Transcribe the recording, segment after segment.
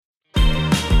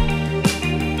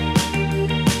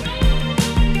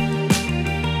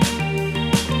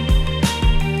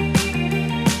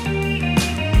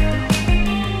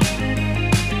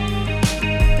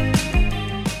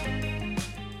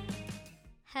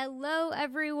Hello,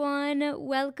 everyone.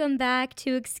 Welcome back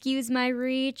to Excuse My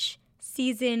Reach,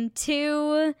 Season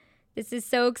 2. This is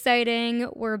so exciting.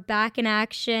 We're back in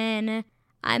action.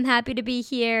 I'm happy to be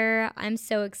here. I'm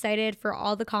so excited for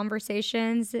all the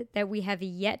conversations that we have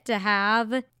yet to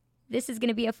have. This is going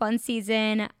to be a fun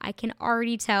season. I can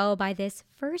already tell by this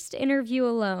first interview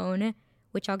alone,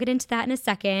 which I'll get into that in a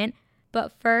second.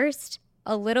 But first,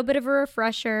 a little bit of a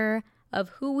refresher of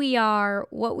who we are,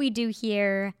 what we do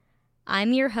here.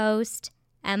 I'm your host,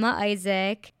 Emma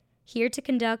Isaac, here to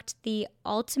conduct the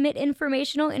ultimate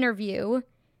informational interview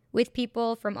with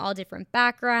people from all different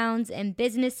backgrounds and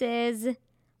businesses,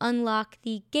 unlock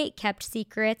the gate-kept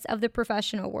secrets of the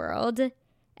professional world,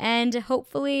 and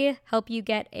hopefully help you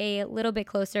get a little bit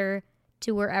closer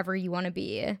to wherever you want to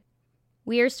be.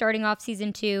 We are starting off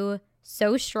Season 2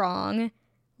 so strong.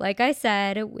 Like I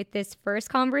said, with this first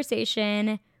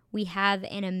conversation, we have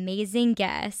an amazing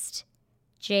guest,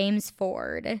 James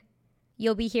Ford.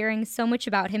 You'll be hearing so much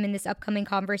about him in this upcoming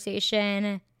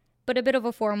conversation, but a bit of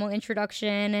a formal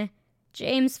introduction.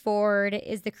 James Ford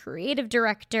is the creative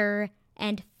director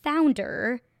and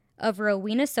founder of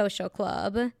Rowena Social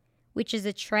Club, which is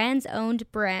a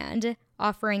trans-owned brand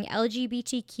offering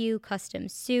LGBTQ custom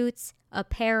suits,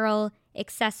 apparel,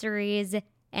 accessories,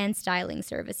 and styling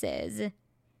services.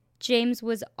 James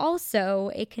was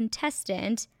also a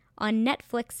contestant on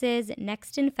Netflix's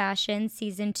Next in Fashion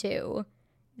Season 2.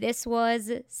 This was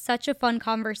such a fun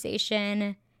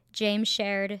conversation. James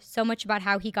shared so much about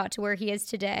how he got to where he is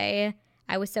today.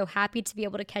 I was so happy to be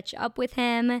able to catch up with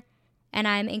him, and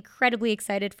I'm incredibly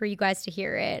excited for you guys to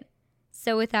hear it.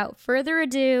 So without further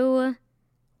ado,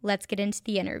 let's get into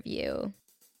the interview.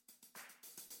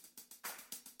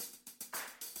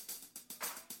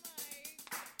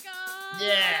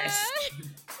 Yes!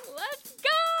 Let's go!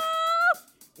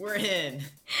 We're in.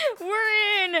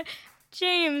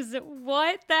 James,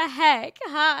 what the heck?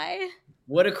 Hi.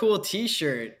 What a cool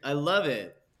t-shirt. I love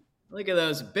it. Look at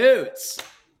those boots.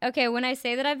 Okay, when I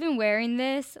say that I've been wearing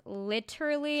this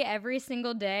literally every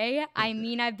single day, I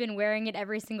mean I've been wearing it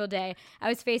every single day. I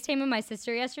was FaceTiming my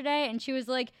sister yesterday, and she was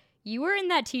like, "You were in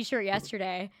that t-shirt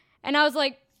yesterday." And I was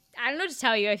like, I don't know what to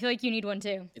tell you. I feel like you need one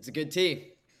too. It's a good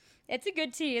tee. It's a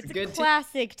good tee. It's a good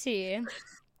classic tee.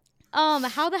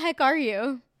 How the heck are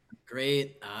you?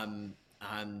 Great.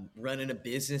 I'm running a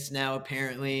business now,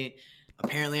 apparently.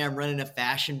 Apparently, I'm running a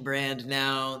fashion brand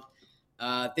now.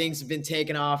 Things have been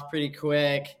taking off pretty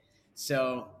quick.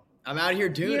 So I'm out here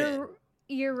doing it.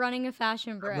 You're running a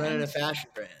fashion brand. I'm running a fashion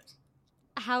brand.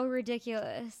 How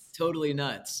ridiculous. Totally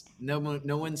nuts. No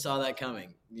one saw that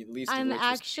coming. At least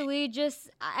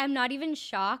I'm not even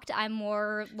shocked. I'm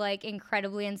more like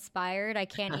incredibly inspired. I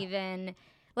can't even,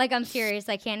 I'm serious.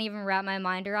 I can't even wrap my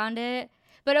mind around it.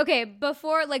 But okay,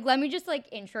 before, let me just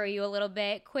intro you a little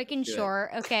bit, quick and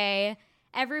short. Okay,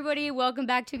 everybody, welcome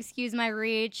back to Excuse My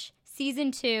Reach,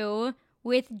 Season 2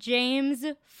 with James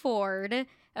Ford.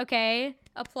 Okay,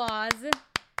 applause.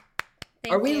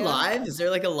 Thank Are we you. live? Is there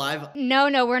a live? No,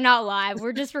 we're not live.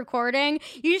 We're just recording.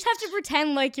 You just have to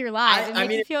pretend like you're live. It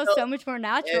makes it feel so much more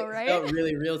natural, right? It felt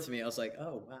really real to me. I was like,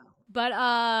 oh, wow.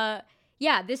 But,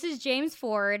 yeah, this is James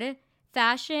Ford,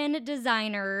 fashion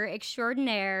designer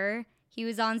extraordinaire. He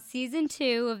was on Season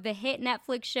 2 of the hit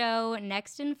Netflix show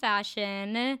Next in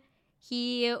Fashion.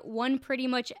 He won pretty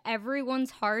much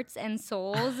everyone's hearts and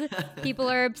souls.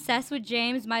 People are obsessed with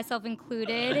James, myself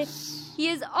included. He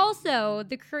is also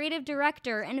the creative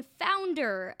director and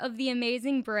founder of the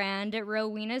amazing brand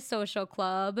Rowena Social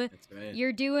Club. That's right.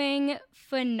 You're doing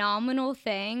phenomenal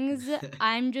things.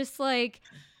 I'm just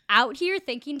out here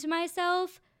thinking to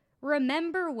myself,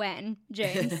 remember when,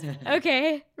 James?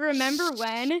 Okay, remember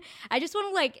when? I just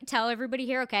want to tell everybody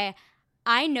here, okay,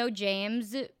 I know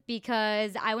James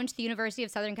because I went to the University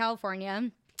of Southern California,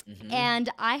 and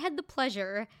I had the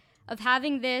pleasure of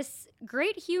having this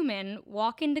great human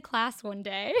walk into class one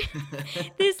day.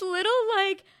 This little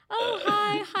oh,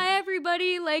 hi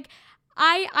everybody.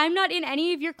 I'm not in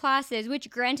any of your classes, which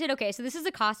granted, okay, so this is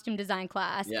a costume design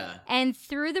class. Yeah. And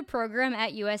through the program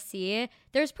at USC,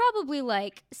 there's probably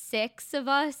 6 of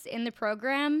us in the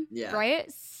program,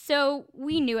 right? So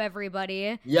we knew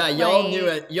everybody. Yeah, y'all knew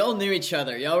it. Y'all knew each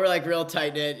other. Y'all were real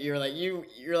tight knit. You're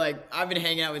I've been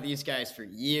hanging out with these guys for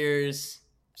years.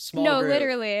 Small group.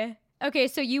 Literally. Okay,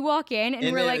 so you walk in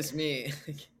and we're it was me.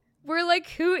 We're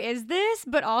who is this?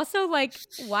 But also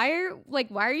why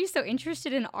are you so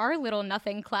interested in our little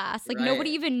nothing class? Right. Nobody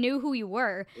even knew who you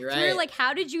were. Right. So we were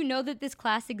how did you know that this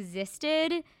class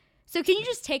existed? So can you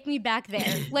just take me back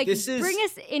there? Bring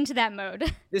us into that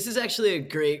mode. This is actually a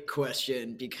great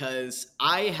question because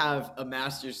I have a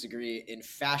master's degree in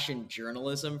fashion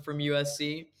journalism from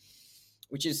USC,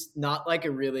 which is not like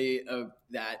a really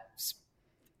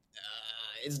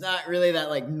it's not really that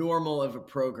like normal of a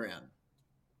program.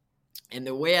 And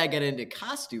the way I got into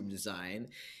costume design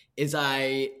is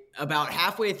about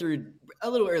halfway through, a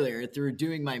little earlier, through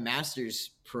doing my master's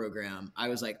program, I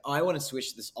was like, oh, I want to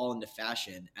switch this all into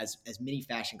fashion, as many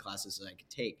fashion classes as I could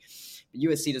take. But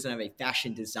USC doesn't have a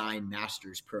fashion design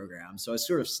master's program. So I was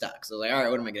sort of stuck. So I was like, all right,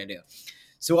 what am I going to do?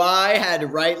 So I had to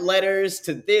write letters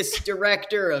to this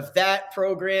director of that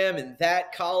program and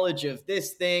that college of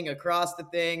this thing across the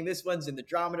thing. This one's in the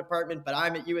drama department, but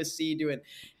I'm at USC doing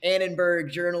Annenberg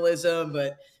journalism.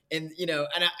 And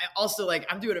I also, like,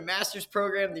 I'm doing a master's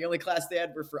program. The only class they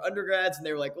had were for undergrads. And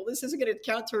they were like, well, this isn't going to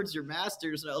count towards your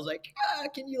master's. And I was like,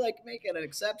 can you like make an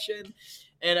exception?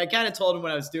 And I kind of told them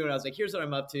what I was doing. I was like, here's what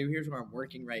I'm up to. Here's where I'm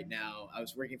working right now. I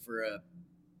was working for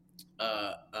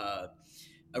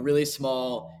a really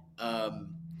small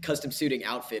custom suiting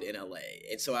outfit in LA.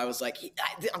 And so I was like,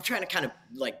 I'm trying to kind of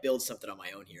like build something on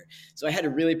my own here. So I had to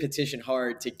really petition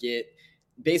hard to get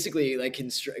basically like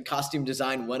costume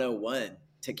design 101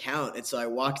 to count. And so I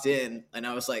walked in and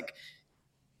I was like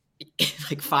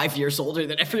 5 years older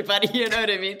than everybody, you know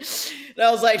what I mean? And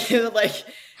I was like,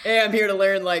 hey, I'm here to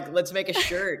learn, like, let's make a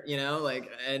shirt,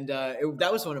 that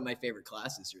was one of my favorite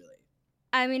classes, really.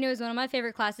 I mean, it was one of my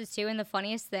favorite classes too. And the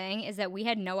funniest thing is that we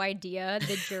had no idea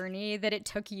the journey that it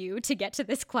took you to get to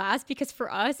this class, because for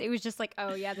us, it was just like,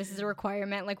 oh yeah, this is a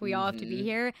requirement. Like we all have to be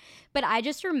here. But I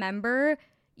just remember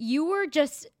you were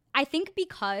just, I think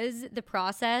because the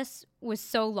process was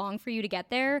so long for you to get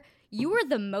there, you were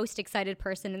the most excited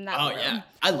person in that room. Yeah.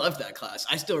 I loved that class.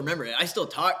 I still remember it. I still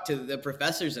talk to the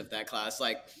professors of that class.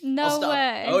 Like, no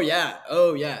way. Oh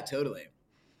yeah, totally.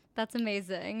 That's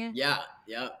amazing. Yeah.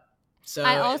 So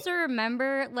I also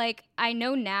remember, like, I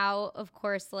know now, of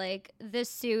course, like, the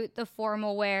suit, the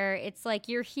formal wear, it's like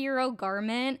your hero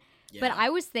garment. Yeah. But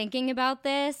I was thinking about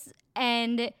this,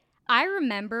 and I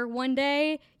remember one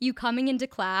day you coming into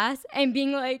class and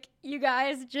being like, you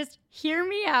guys, just hear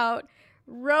me out.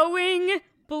 Rowing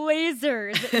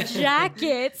blazers,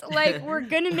 jackets, like, we're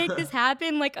gonna make this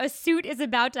happen. Like, a suit is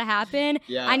about to happen.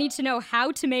 Yeah. I need to know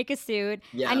how to make a suit.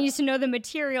 Yeah. I need to know the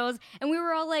materials. And we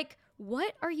were all like,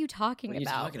 what are you talking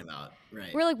about?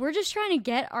 Right. We're like, we're just trying to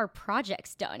get our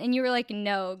projects done. And you were like,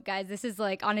 no, guys, this is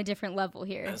like on a different level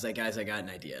here. I was like, guys, I got an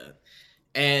idea.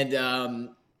 And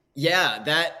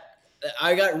that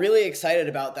I got really excited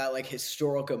about that, like,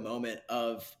 historical moment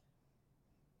of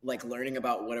like learning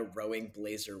about what a rowing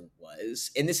blazer was.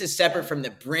 And this is separate from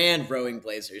the brand rowing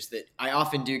blazers that I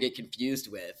often do get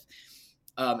confused with.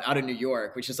 Out of New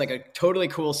York, which is like a totally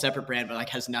cool separate brand, but like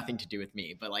has nothing to do with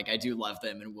me. But like I do love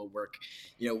them and will work,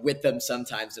 with them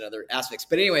sometimes in other aspects.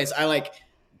 But anyways, I like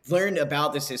learned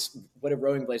about this what a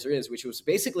rowing blazer is, which was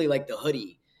basically like the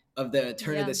hoodie of the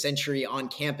turn of the century on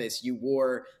campus. You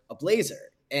wore a blazer,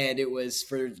 and it was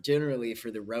generally for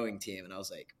the rowing team. And I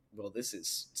was like, well, this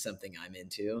is something I'm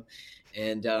into,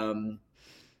 and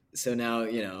so now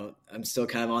I'm still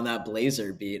kind of on that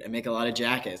blazer beat. I make a lot of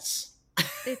jackets.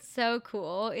 It's so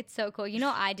cool. It's so cool.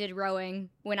 I did rowing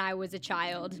when I was a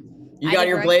child. You got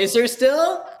your blazer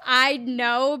still? I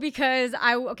know, because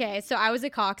so I was a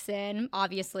coxswain,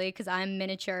 obviously, because I'm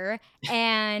miniature, but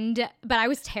I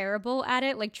was terrible at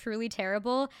it, like truly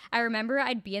terrible. I remember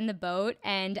I'd be in the boat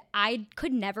and I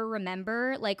could never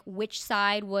remember like which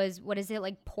side was, what is it,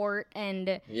 like port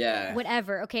and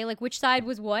whatever. Okay, like which side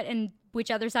was what and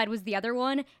which other side was the other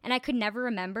one, and I could never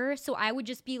remember. So I would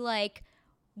just be like,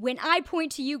 when I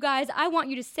point to you guys, I want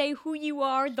you to say who you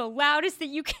are the loudest that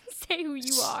you can say who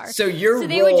you are. So your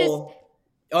role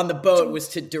on the boat was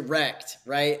to direct,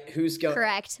 right? Who's going?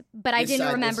 Correct. But I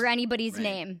didn't remember anybody's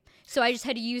name. So I just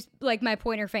had to use like my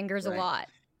pointer fingers a lot.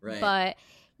 Right. But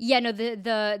yeah, no,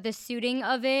 the suiting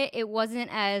of it wasn't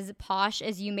as posh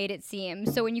as you made it seem.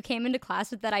 So when you came into class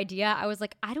with that idea, I was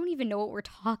like, I don't even know what we're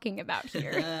talking about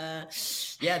here.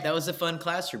 Yeah, that was a fun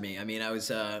class for me. I mean, I was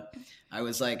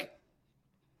like,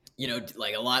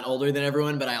 like a lot older than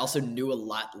everyone, but I also knew a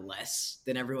lot less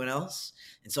than everyone else.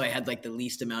 And so I had like the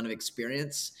least amount of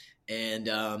experience. And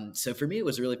so for me, it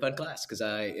was a really fun class because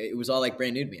it was all like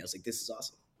brand new to me. I was like, this is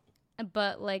awesome.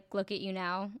 But like, look at you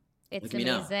now. It's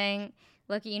amazing.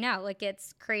 Look at you now. Like,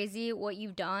 it's crazy what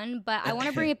you've done. But I want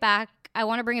to bring it back.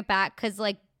 Because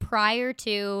like prior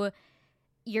to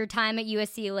your time at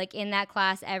USC, like in that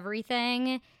class,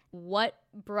 everything, what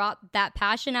brought that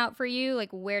passion out for you? Like,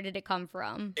 where did it come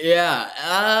from? Yeah.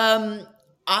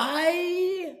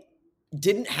 I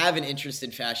didn't have an interest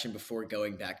in fashion before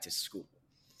going back to school.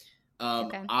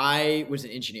 I was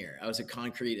an engineer. I was a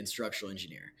concrete and structural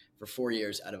engineer for 4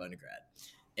 years out of undergrad.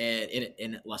 and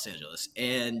in Los Angeles.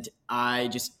 And I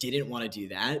just didn't want to do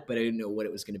that, but I didn't know what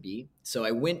it was going to be. So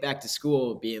I went back to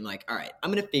school being like, all right,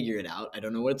 I'm going to figure it out. I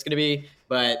don't know what it's going to be,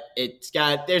 but there's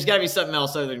got to be something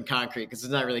else other than concrete because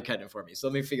it's not really cutting it for me. So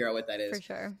let me figure out what that is. For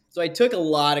sure. So I took a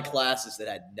lot of classes that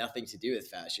had nothing to do with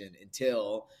fashion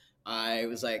until I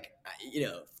was like,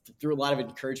 through a lot of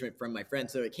encouragement from my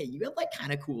friends. They're like, hey, you have like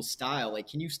kind of cool style. Like,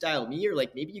 can you style me? Or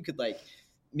like, maybe you should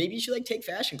like take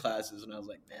fashion classes. And I was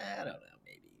like, I don't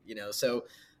know. So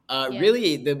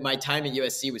really my time at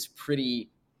USC was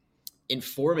pretty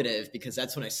informative because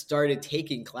that's when I started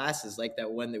taking classes like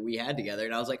that one that we had together.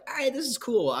 And I was like, all right, this is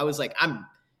cool. I was like, I'm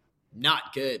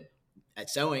not good at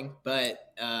sewing, but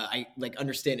I like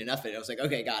understand enough of it. I was like,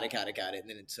 okay, got it. And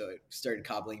then so I started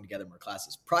cobbling together more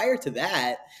classes. Prior to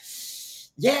that,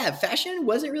 fashion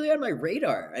wasn't really on my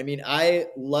radar. I mean, I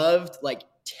loved like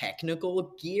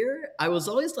technical gear. I was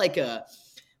always like an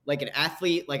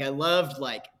athlete. Like I loved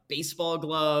like baseball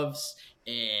gloves,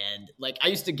 and like I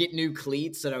used to get new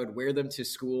cleats and I would wear them to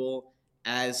school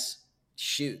as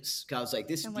shoes. Cause I was like,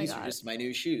 these are just my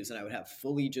new shoes. And I would have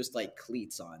fully just like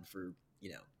cleats on for,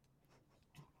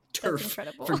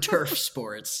 turf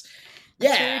sports.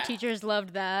 I'm sure your teachers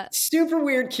loved that. Super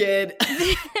weird kid.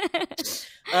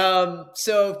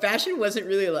 So fashion wasn't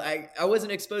really I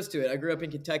wasn't exposed to it. I grew up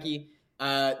in Kentucky.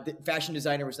 The fashion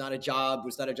designer was not a job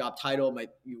title.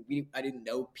 I didn't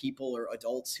know people or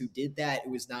adults who did that.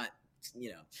 It was not,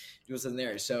 it wasn't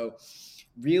there. So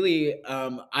really,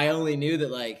 I only knew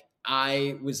that like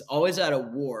I was always at a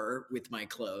war with my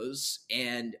clothes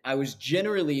and I was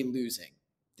generally losing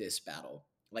this battle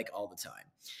like all the time.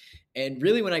 And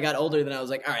really when I got older, then I was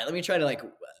like, all right, let me try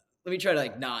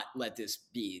to not let this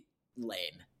be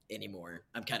lame anymore.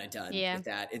 I'm kind of done with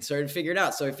that and started to figure it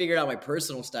out. So I figured out my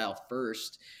personal style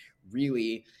first,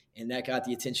 really. And that got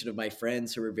the attention of my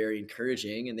friends who were very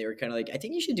encouraging. And they were kind of like, I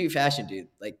think you should do fashion, dude.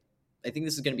 Like, I think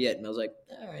this is going to be it. And I was like,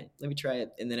 all right, let me try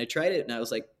it. And then I tried it and I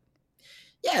was like,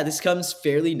 yeah, this comes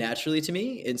fairly naturally to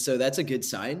me. And so that's a good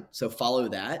sign. So follow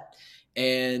that.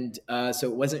 And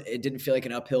so it didn't feel like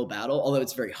an uphill battle, although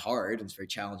it's very hard and it's very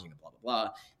challenging and blah, blah,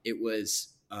 blah. It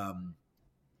was,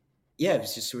 it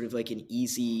was just sort of like an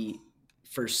easy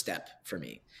first step for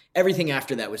me. Everything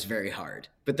after that was very hard,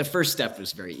 but the first step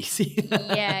was very easy.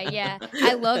 Yeah.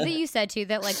 I love that you said too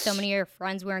that like so many of your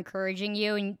friends were encouraging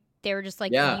you and they were just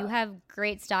like, you have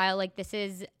great style. Like this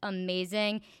is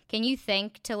amazing. Can you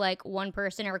think to like one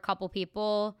person or a couple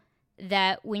people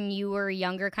that when you were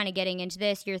younger kind of getting into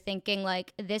this, you're thinking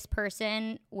like this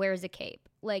person wears a cape.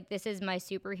 Like this is my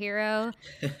superhero.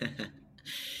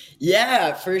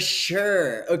 Yeah, for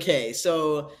sure. Okay.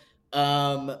 So,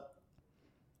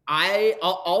 I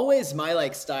always my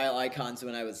like style icons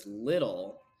when I was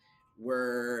little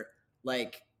were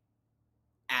like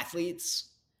athletes,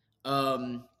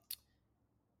 and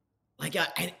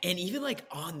even like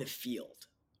on the field,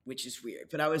 which is weird.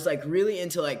 But I was like really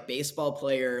into like baseball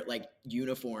player like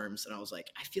uniforms, and I was like,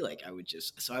 I feel like I would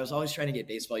so I was always trying to get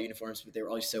baseball uniforms, but they were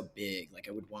always so big. Like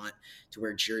I would want to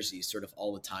wear jerseys sort of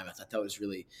all the time. I thought that was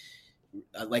really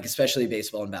like especially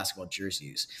baseball and basketball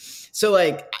jerseys. So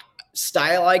like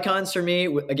style icons for me,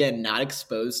 again, not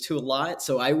exposed to a lot.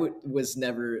 So I was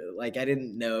never like, I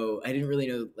didn't really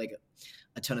know like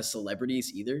a ton of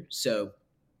celebrities either. So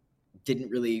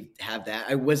didn't really have that.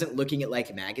 I wasn't looking at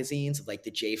like magazines, like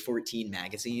the J14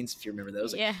 magazines, if you remember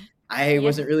those. Like, I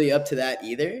wasn't really up to that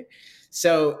either.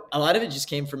 So a lot of it just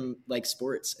came from like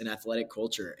sports and athletic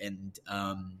culture. And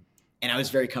I was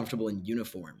very comfortable in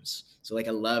uniforms. So like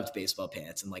I loved baseball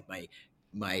pants and like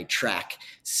my track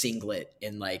singlet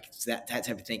and like that type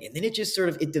of thing. And then it just sort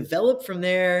of, it developed from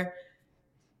there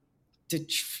to,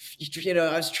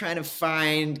 I was trying to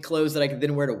find clothes that I could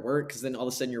then wear to work. Cause then all of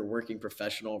a sudden you're working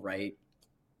professional, right?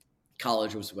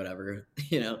 College was whatever,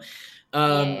 So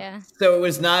it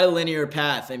was not a linear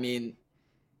path. I mean,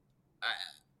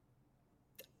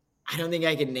 I don't think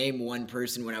I could name one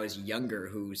person when I was younger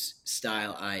whose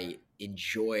style I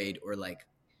enjoyed or like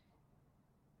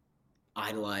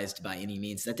idolized by any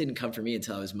means. That didn't come for me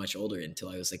until I was much older, until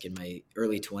I was like in my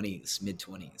early 20s, mid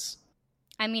 20s.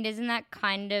 I mean, isn't that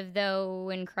kind of though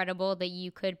incredible that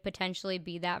you could potentially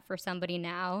be that for somebody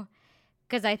now?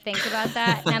 Because I think about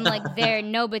that and I'm like,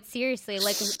 but seriously,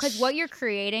 like, because what you're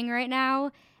creating right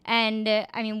now, and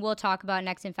I mean, we'll talk about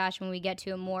next in fashion when we get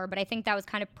to it more, but I think that was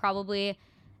kind of probably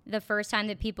the first time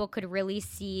that people could really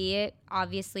see,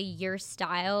 obviously, your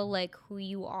style, like who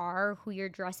you are, who you're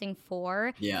dressing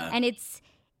for. Yeah. And it's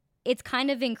kind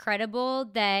of incredible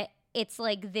that it's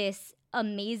like this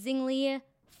amazingly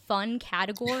fun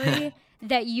category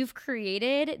that you've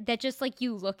created that just like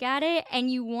you look at it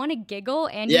and you want to giggle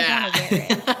and you Yeah. want to wear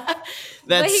it.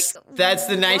 That's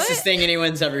the nicest what? thing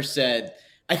anyone's ever said.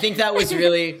 I think that was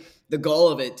really the goal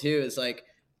of it too, is like,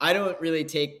 I don't really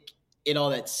take it all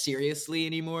that seriously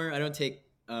anymore. I don't take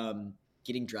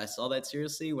getting dressed all that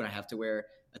seriously. When I have to wear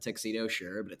a tuxedo,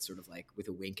 sure, but it's sort of like with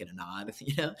a wink and a nod,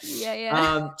 you know?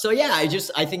 Yeah. So yeah,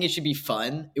 I think it should be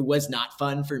fun. It was not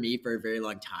fun for me for a very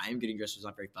long time. Getting dressed was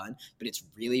not very fun, but it's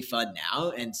really fun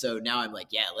now. And so now I'm like,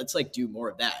 yeah, let's like do more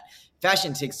of that.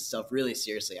 Fashion takes itself really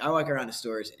seriously. I walk around the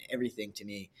stores and everything to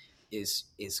me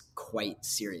is quite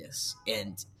serious.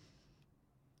 And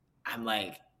I'm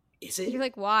like, is it? You're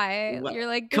like, why? What? You're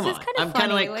like, this Come is on. kind of I'm kind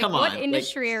of funny. like, Like, come what on. Like,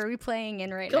 industry are we playing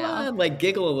in right come now? on, like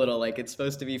giggle a little. Like it's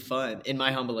supposed to be fun, in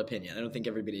my humble opinion. I don't think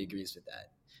everybody agrees with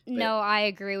that. No, I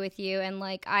agree with you. And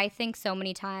like, I think so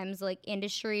many times, like,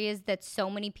 industries that so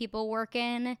many people work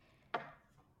in,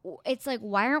 it's like,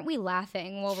 why aren't we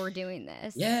laughing while we're doing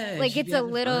this? Yeah, it Like, should be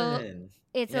having fun.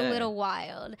 it's a Yeah. little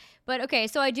wild. But okay,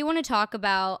 so I do want to talk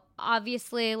about,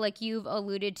 obviously, like you've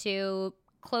alluded to,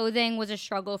 clothing was a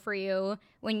struggle for you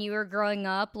when you were growing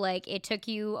up. Like, it took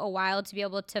you a while to be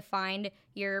able to find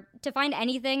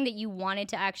anything that you wanted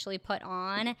to actually put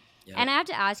on. Yep. And I have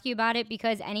to ask you about it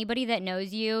because anybody that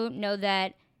knows you know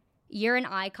that you're an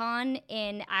icon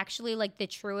in actually like the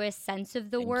truest sense of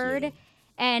the Thank word. you.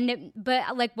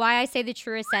 But like why I say the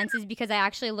truest sense is because I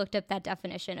actually looked up that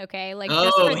definition, okay? Like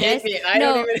just Oh, for hit this. me. I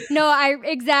don't even. No, I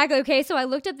exactly. Okay, so I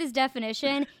looked up this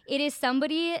definition. It is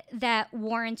somebody that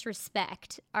warrants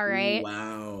respect, all right?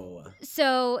 Wow.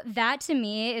 So that to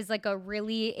me is like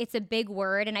it's a big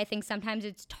word, and I think sometimes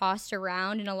it's tossed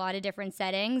around in a lot of different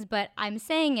settings, but I'm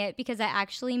saying it because I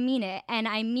actually mean it, and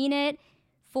I mean it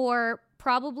for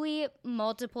probably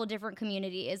multiple different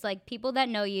communities. Like, people that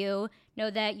know you know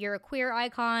that you're a queer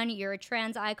icon, you're a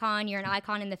trans icon, you're an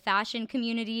icon in the fashion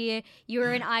community,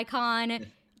 you're an icon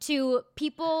to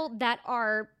people that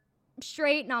are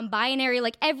straight, non-binary,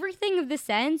 like everything of the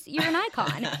sense, you're an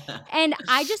icon. And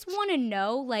I just want to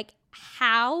know, like,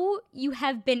 how you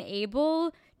have been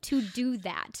able to do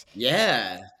that.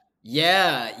 Yeah.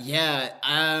 That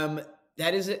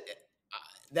is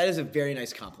a very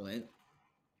nice compliment.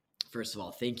 First of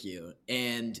all, thank you.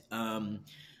 And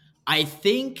I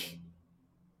think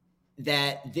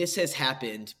that this has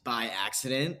happened by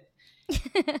accident.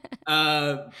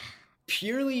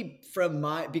 Purely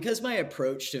because my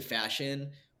approach to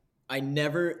fashion, I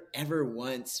never ever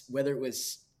once, whether it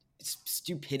was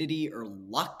stupidity or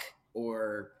luck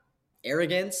or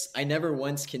arrogance, I never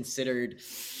once considered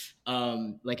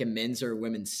like a men's or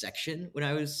women's section when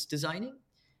I was designing.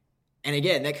 And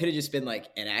again, that could have just been like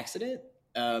an accident.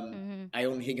 I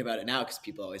only think about it now because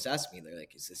people always ask me, they're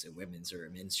like, is this a women's or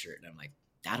a men's shirt? And I'm like,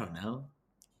 I don't know.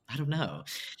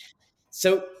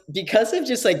 So because of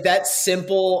just like that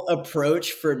simple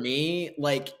approach for me,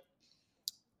 like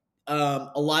a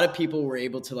lot of people were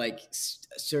able to like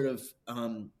sort of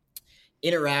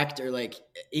interact or like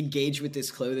engage with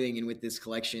this clothing and with this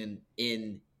collection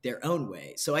in their own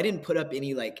way. So I didn't put up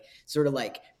any like sort of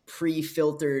like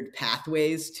pre-filtered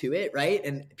pathways to it, right?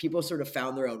 And people sort of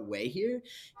found their own way here.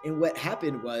 And what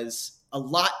happened was a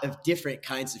lot of different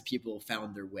kinds of people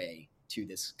found their way to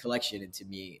this collection and to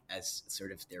me as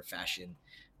sort of their fashion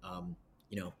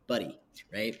buddy,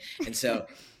 right? And so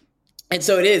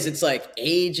it is, it's like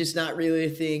age is not really a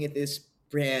thing at this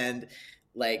brand,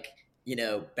 like,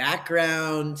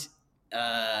 background,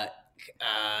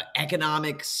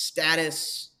 economic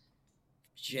status,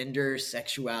 gender,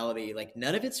 sexuality, like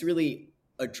none of it's really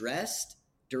addressed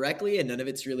directly and none of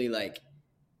it's really like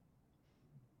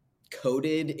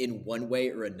coded in one way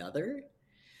or another.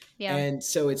 Yeah. And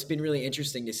so it's been really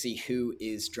interesting to see who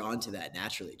is drawn to that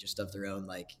naturally, just of their own,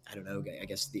 like, I don't know, I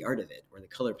guess the art of it or the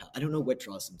color palette. I don't know what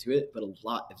draws them to it, but a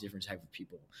lot of different type of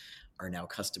people are now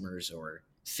customers or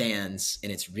fans.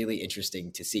 And it's really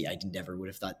interesting to see. I never would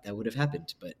have thought that would have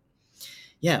happened. But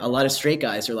yeah, a lot of straight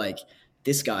guys are like,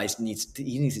 this guy needs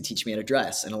to teach me how to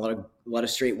dress. And a lot of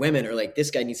straight women are like, this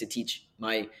guy needs to teach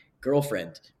my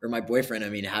girlfriend or my boyfriend,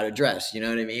 how to dress, you know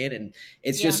what I mean? And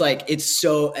it's just like, it's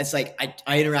like,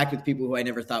 I interact with people who I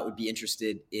never thought would be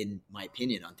interested in my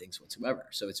opinion on things whatsoever.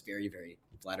 So it's very, very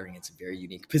flattering. It's a very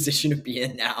unique position to be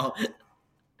in now.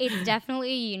 It's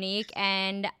definitely unique.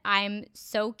 And I'm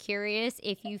so curious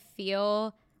if you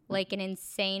feel like an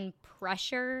insane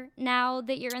pressure now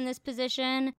that you're in this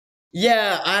position.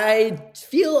 Yeah, I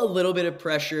feel a little bit of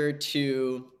pressure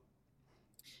to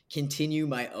continue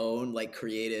my own like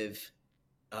creative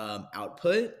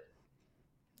output.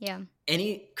 Yeah.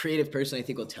 Any creative person I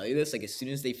think will tell you this. Like as soon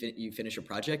as you finish a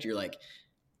project, you're like,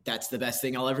 that's the best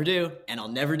thing I'll ever do, and I'll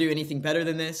never do anything better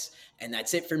than this, and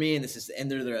that's it for me. And this is the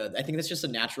end of the. I think that's just a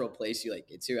natural place you like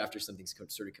get to after something's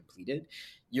sort of completed.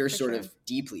 You're For sort sure. of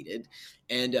depleted,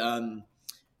 and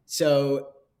so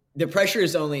the pressure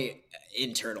is only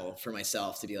internal for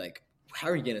myself to be like, how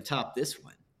are you going to top this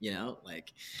one? You know,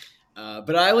 like.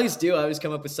 But I always do. I always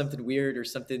come up with something weird or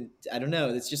something. I don't know.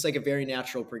 It's just like a very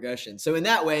natural progression. So in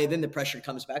that way, then the pressure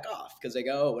comes back off because I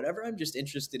go, oh, whatever I'm just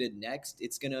interested in next,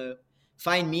 it's gonna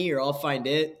find me or I'll find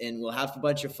it, and we'll have a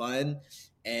bunch of fun,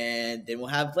 and then we'll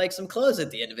have like some clothes at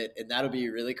the end of it, and that'll be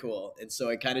really cool. And so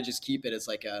I kind of just keep it as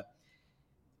like a.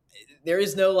 There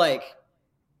is no like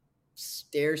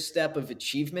stair step of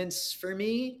achievements for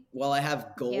me. While I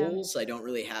have goals, I don't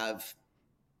really have.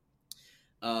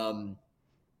 Um,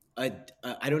 I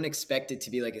don't expect it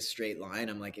to be like a straight line.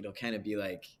 I'm like, it'll kind of be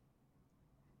like,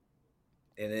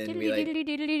 and then we like,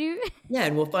 yeah,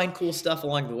 and we'll find cool stuff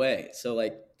along the way. So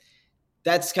like,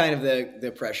 that's kind of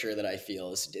the pressure that I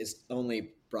feel is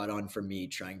only brought on from me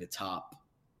trying to top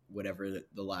whatever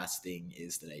the last thing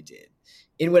is that I did,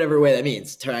 in whatever way that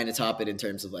means. Trying to top it in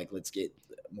terms of like, let's get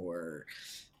more.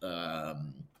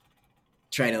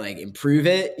 Trying to like improve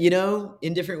it, you know,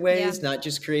 in different ways, not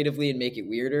just creatively and make it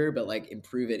weirder, but like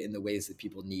improve it in the ways that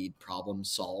people need problems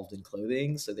solved in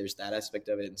clothing. So there's that aspect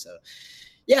of it. And so,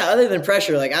 yeah, other than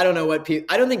pressure, like, I don't know what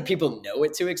I don't think people know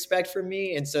what to expect from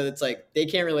me. And so it's like, they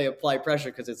can't really apply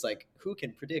pressure because it's like, who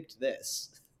can predict this?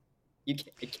 You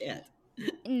can't.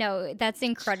 No, that's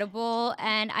incredible.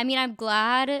 And I mean, I'm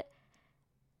glad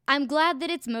that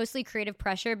it's mostly creative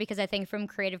pressure, because I think from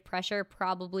creative pressure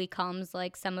probably comes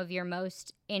like some of your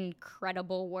most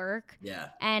incredible work. Yeah.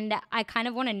 And I kind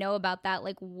of want to know about that.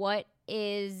 Like, what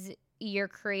is your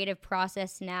creative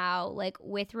process now? Like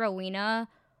with Rowena,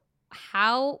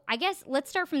 I guess let's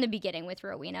start from the beginning with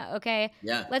Rowena, okay?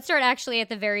 Yeah. Let's start actually at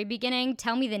the very beginning.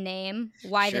 Tell me the name.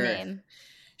 Why the name?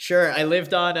 Sure. I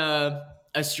lived on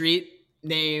a street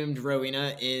named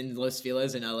Rowena in Los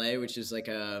Feliz in LA, which is like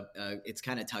it's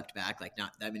kind of tucked back, like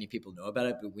not that many people know about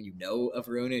it, but when you know of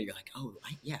Rowena, you're like, oh,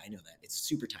 I know that. It's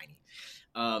super tiny.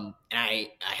 And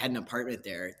I had an apartment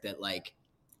there that like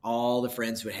all the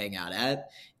friends would hang out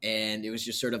at, and it was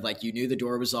just sort of like, you knew the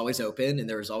door was always open and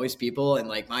there was always people, and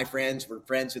like my friends were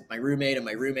friends with my roommate, and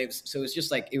my roommate was, so it was just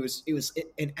like, it was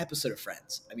an episode of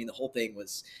Friends. I mean, the whole thing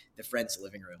was the Friends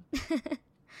living room.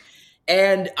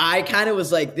 And I kind of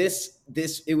was like,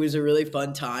 it was a really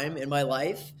fun time in my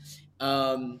life.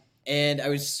 And I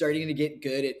was starting to get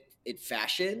good at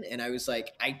fashion. And I was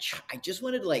like, I just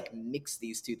wanted to like mix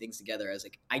these two things together. I was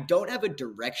like, I don't have a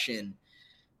direction,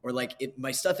 or like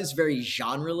my stuff is very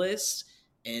genreless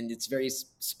and it's very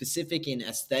specific in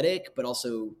aesthetic, but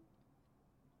also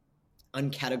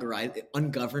uncategorized,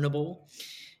 ungovernable.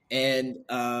 And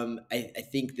I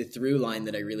think the through line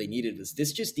that I really needed was,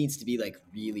 this just needs to be like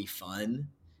really fun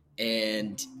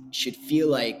and should feel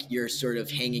like you're sort of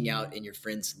hanging out in your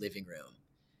friend's living room.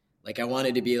 Like, I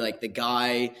wanted to be like the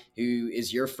guy who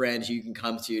is your friend who you can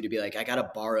come to be like, I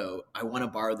want to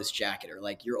borrow this jacket, or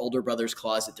like your older brother's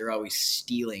closet they're always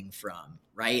stealing from,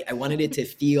 right? I wanted it to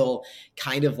feel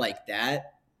kind of like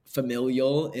that,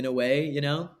 familial in a way, you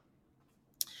know?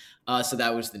 So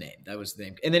that was the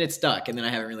name. And then it stuck. And then I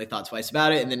haven't really thought twice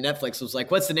about it. And then Netflix was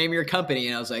like, what's the name of your company?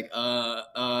 And I was like,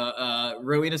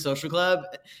 Rowena Social Club.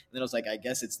 And then I was like, I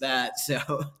guess it's that. So.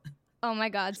 Oh my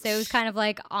God. So it was kind of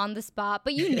like on the spot,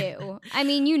 but you knew. I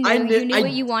mean, you knew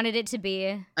what you wanted it to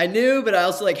be. I knew, but I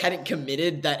also like hadn't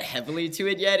committed that heavily to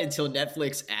it yet until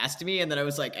Netflix asked me. And then I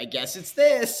was like, I guess it's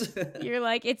this. You're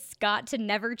like, it's got to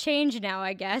never change now,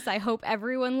 I guess. I hope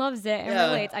everyone loves it and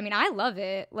relates. I mean, I love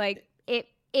it. Like,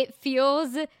 it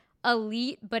feels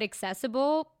elite but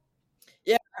accessible.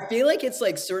 Yeah, I feel like it's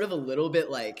like sort of a little bit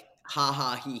like ha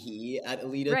ha he he at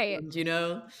elite, right? You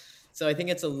know, so I think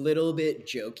it's a little bit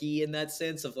jokey in that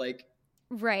sense of like,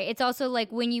 right. It's also like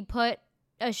when you put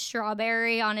a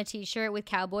strawberry on a t-shirt with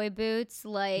cowboy boots,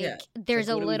 like there's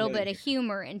like, a little bit of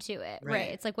humor into it, right?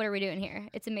 It's like, what are we doing here?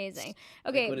 It's amazing.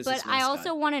 Okay, like, but I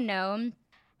also want to know,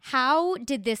 how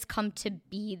did this come to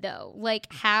be though? Like,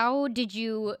 how did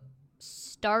you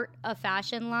start a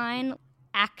fashion line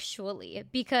actually?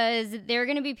 Because there are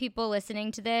going to be people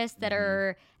listening to this that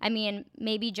are, I mean,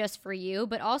 maybe just for you,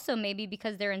 but also maybe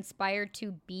because they're inspired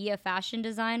to be a fashion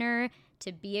designer,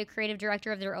 to be a creative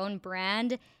director of their own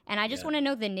brand. And I just want to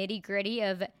know the nitty gritty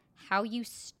of how you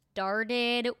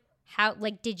started. How,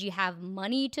 like, did you have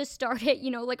money to start it? You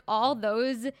know, like all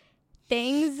those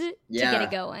things to get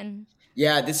it going.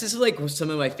 Yeah, this is like some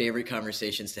of my favorite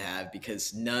conversations to have,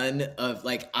 because none of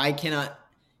like, I cannot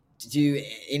do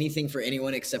anything for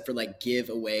anyone except for like give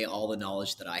away all the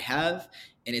knowledge that I have.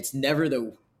 And it's never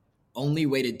the only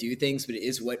way to do things, but it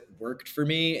is what worked for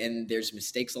me. And there's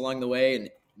mistakes along the way and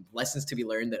lessons to be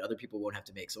learned that other people won't have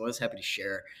to make. So I was happy to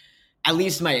share at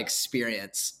least my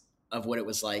experience of what it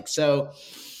was like. So,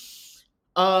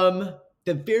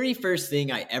 the very first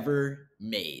thing I ever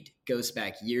made goes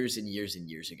back years and years and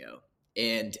years ago.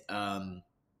 And,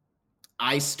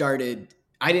 I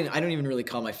don't even really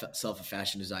call myself a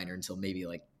fashion designer until maybe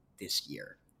like this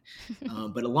year.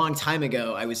 But a long time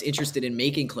ago, I was interested in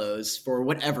making clothes for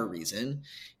whatever reason.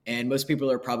 And most people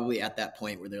are probably at that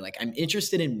point where they're like, I'm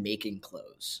interested in making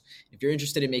clothes. If you're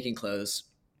interested in making clothes,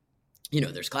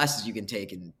 there's classes you can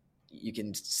take, and you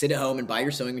can sit at home and buy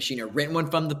your sewing machine or rent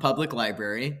one from the public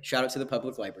library. Shout out to the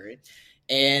public library.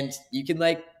 And you can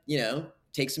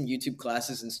take some YouTube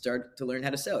classes and start to learn how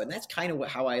to sew. And that's kind of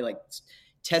how I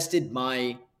tested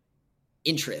my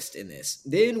interest in this.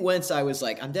 Then once I was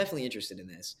like, I'm definitely interested in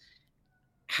this,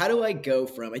 how do I go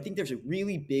from, I think there's a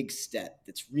really big step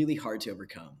that's really hard to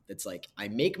overcome. That's like, I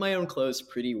make my own clothes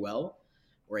pretty well,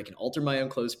 or I can alter my own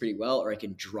clothes pretty well, or I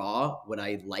can draw what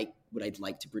I'd like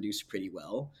to produce pretty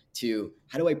well, to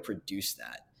how do I produce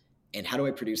that? And how do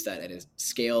I produce that at a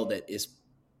scale that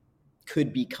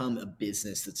could become a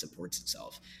business that supports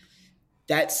itself?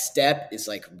 That step is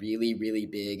like really, really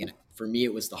big. And for me,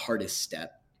 it was the hardest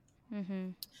step.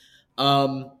 Mm-hmm.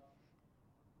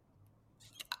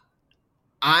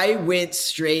 I went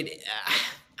straight.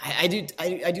 I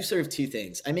do sort of two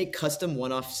things. I make custom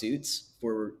one-off suits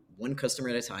for one customer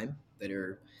at a time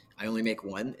I only make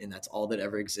one, and that's all that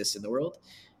ever exists in the world.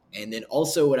 And then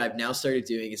also what I've now started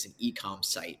doing is an e-com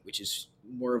site, which is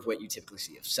more of what you typically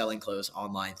see of selling clothes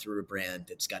online through a brand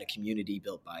that's got a community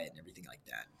built by it and everything like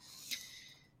that.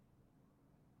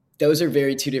 Those are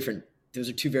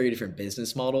two very different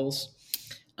business models.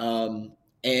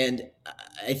 And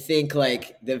I think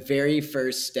the very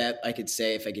first step I could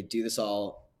say, if I could do this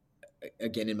all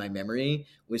again in my memory,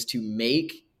 was to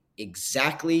make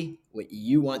exactly what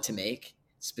you want to make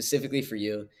specifically for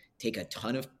you. Take a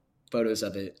ton of photos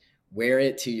of it, wear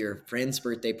it to your friend's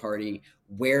birthday party,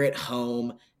 wear it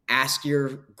home, ask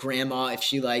your grandma if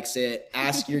she likes it,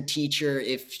 ask your teacher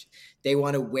if they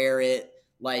want to wear it,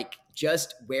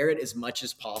 just wear it as much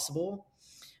as possible,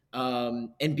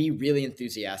 and be really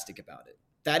enthusiastic about it.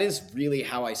 That is really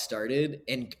how I started,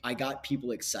 and I got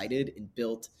people excited and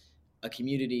built a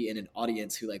community and an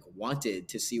audience who wanted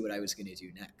to see what I was going to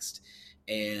do next.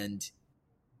 And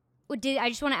I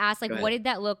just want to ask, Go ahead. what did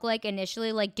that look like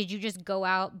initially? Did you just go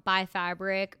out, buy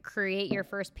fabric, create your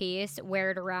first piece,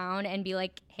 wear it around, and be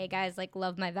like, hey guys,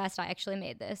 love my vest, I actually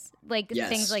made this? Yes.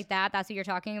 Things like that? That's what you're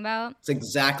talking about?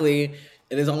 It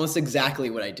is almost exactly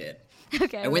what I did.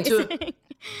 Okay. I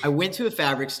went to a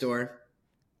fabric store.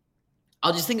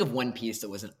 I'll just think of one piece that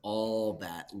wasn't all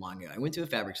that long ago. I went to a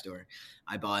fabric store.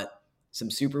 I bought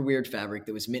some super weird fabric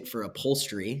that was meant for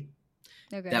upholstery.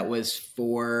 Okay. That was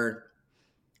for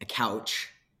a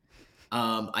couch.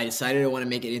 I decided I want to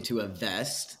make it into a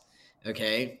vest.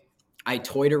 Okay. I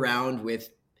toyed around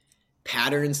with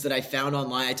patterns that I found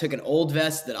online. I took an old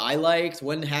vest that I liked.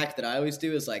 One hack that I always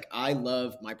do is I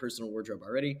love my personal wardrobe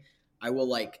already. I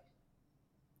will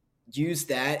use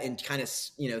that and kind of,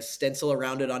 stencil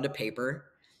around it onto paper.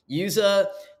 Use a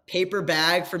paper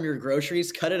bag from your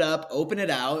groceries, cut it up, open it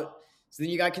out. So then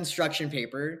you got construction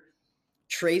paper.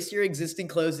 Trace your existing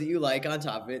clothes that you like on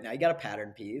top of it. Now you got a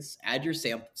pattern piece. Add your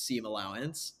seam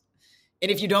allowance. And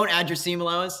if you don't add your seam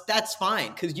allowance, that's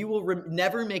fine, because you will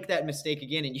never make that mistake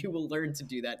again, and you will learn to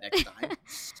do that next time.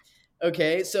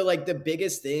 Okay, so the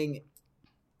biggest thing,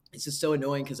 it's just so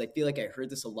annoying because I feel like I heard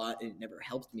this a lot and it never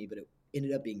helped me, but it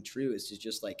ended up being true, is to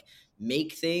just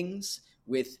make things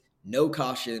with no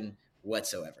caution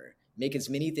whatsoever. Make as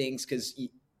many things, because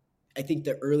I think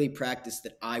the early practice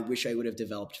that I wish I would have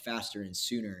developed faster and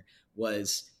sooner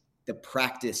was the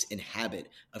practice and habit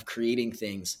of creating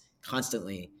things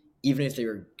constantly, even if they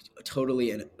were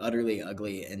totally and utterly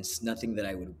ugly and nothing that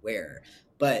I would wear.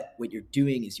 But what you're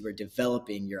doing is you are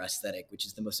developing your aesthetic, which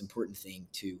is the most important thing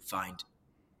to find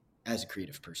as a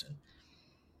creative person.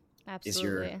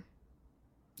 Absolutely.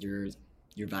 Is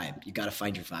your vibe. You got to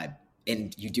find your vibe,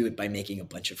 and you do it by making a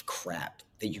bunch of crap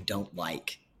that you don't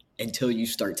like until you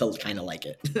start to kind of like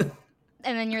it.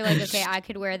 And then you're like, okay, I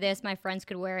could wear this, my friends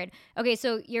could wear it. Okay,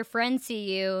 so your friends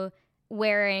see you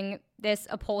wearing this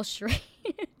upholstery.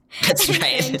 That's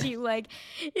right. And they're like,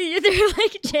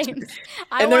 James,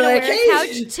 I want to wear a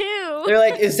couch too. They're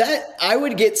like, is that, I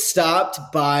would get stopped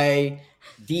by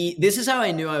this is how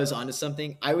I knew I was onto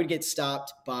something. I would get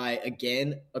stopped by,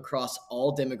 again, across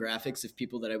all demographics of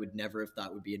people that I would never have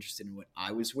thought would be interested in what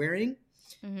I was wearing.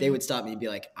 Mm-hmm. They would stop me and be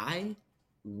like, I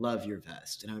love your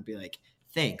vest. And I would be like,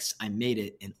 thanks, I made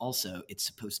it. And also it's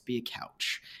supposed to be a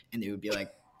couch. And they would be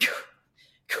like,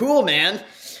 cool, man.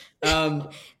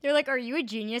 They're like, are you a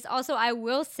genius? Also, I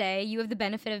will say you have the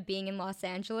benefit of being in Los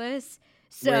Angeles.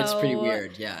 So where it's pretty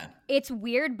weird. Yeah. It's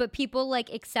weird, but people like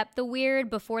accept the weird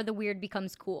before the weird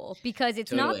becomes cool, because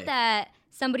it's not that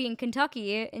somebody in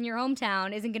Kentucky in your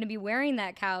hometown isn't going to be wearing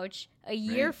that couch a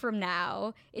year from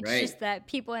now. It's just that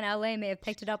people in LA may have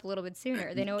picked it up a little bit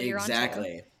sooner. They know what you're onto.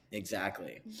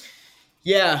 Exactly.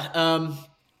 Yeah.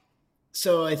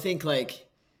 So I think like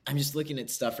I'm just looking at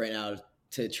stuff right now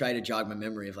to try to jog my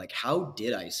memory of like, how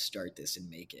did I start this and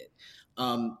make it?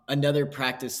 Another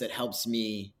practice that helps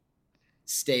me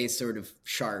stay sort of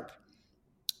sharp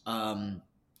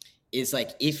is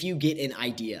like, if you get an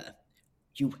idea,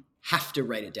 you have to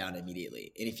write it down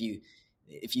immediately. And if you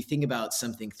think about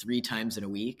something 3 times in a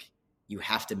week, you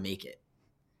have to make it.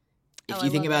 If you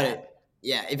think about it,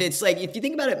 if you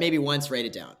think about it maybe once, write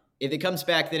it down. If it comes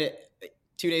back that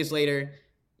 2 days later,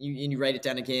 you write it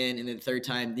down again, and then the 3rd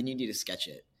time, then you need to sketch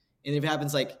it. And if it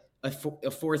happens like a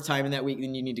 4th time in that week,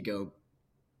 then you need to go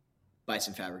buy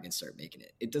some fabric and start making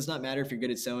it. It does not matter if you're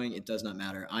good at sewing. It does not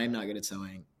matter. I am not good at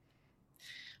sewing.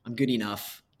 I'm good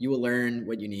enough. You will learn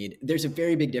what you need. There's a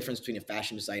very big difference between a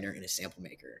fashion designer and a sample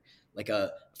maker, like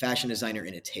a fashion designer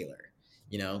and a tailor,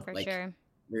 For sure.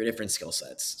 We're different skill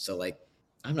sets. So like,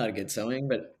 I'm not a good sewing,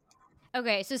 but.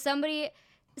 Okay. So somebody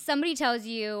tells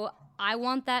you, I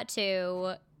want that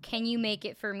too. Can you make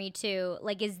it for me too?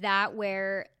 Like, is that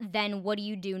where then what do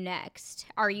you do next?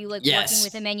 Are you like working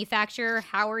with a manufacturer?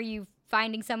 How are you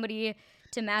finding somebody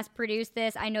to mass produce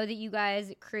this? I know that you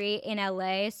guys create in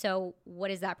LA. So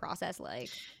what is that process like?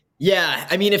 Yeah.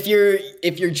 I mean, if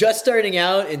you're just starting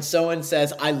out and someone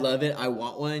says, I love it, I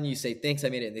want one, you say, thanks, I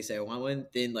made it. And they say, I want one.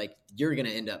 Then like, you're going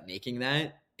to end up making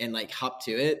that and like hop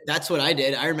to it. That's what I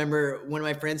did. I remember one of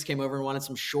my friends came over and wanted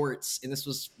some shorts. And this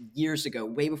was years ago,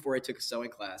 way before I took a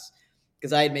sewing class,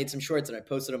 because I had made some shorts and I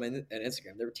posted them on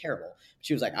Instagram. They were terrible.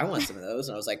 She was like, I want some of those.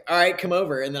 And I was like, all right, come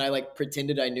over. And then I like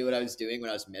pretended I knew what I was doing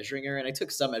when I was measuring her. And I took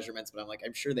some measurements, but I'm like,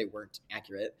 I'm sure they weren't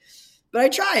accurate. But I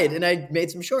tried and I made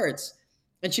some shorts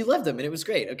and she loved them and it was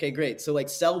great. Okay, great. So like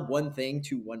sell one thing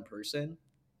to one person,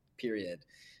 period.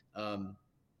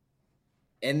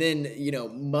 And then,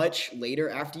 much later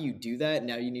after you do that,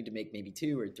 now you need to make maybe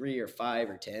 2 or 3 or 5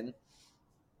 or 10.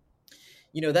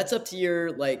 That's up to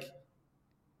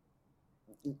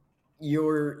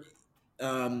your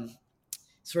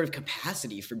sort of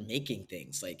capacity for making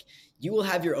things. Like you will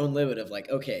have your own limit of like,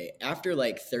 okay, after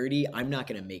like 30, I'm not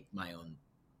going to make my own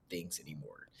things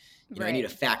anymore. I need a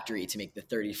factory to make the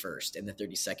 31st and the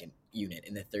 32nd unit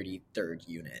and the 33rd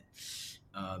unit.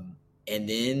 And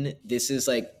then this is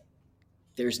like,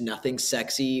 there's nothing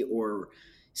sexy or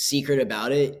secret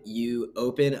about it. You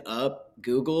open up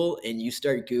Google and you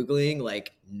start Googling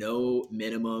like no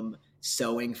minimum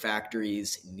sewing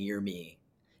factories near me.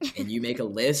 And you make a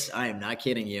list. I am not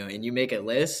kidding you. And you make a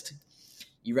list.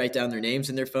 You write down their names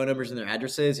and their phone numbers and their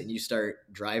addresses, and you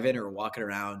start driving or walking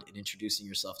around and introducing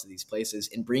yourself to these places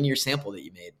and bring your sample that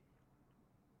you made.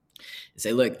 And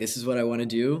say, look, this is what I want to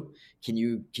do. Can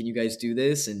you guys do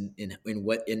this? And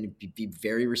be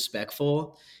very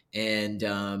respectful and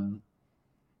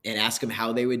ask them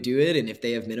how they would do it and if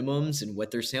they have minimums and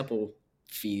what their sample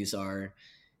fees are,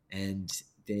 and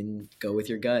then go with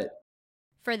your gut.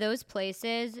 For those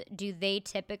places, do they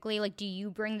typically do you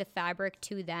bring the fabric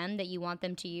to them that you want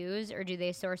them to use, or do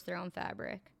they source their own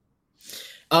fabric?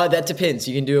 That depends.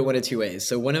 You can do it one of 2 ways.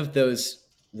 So one of those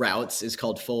routes is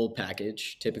called full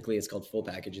package. Typically it's called full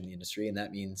package in the industry. And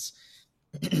that means,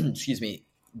 excuse me,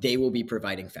 they will be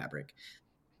providing fabric.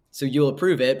 So you'll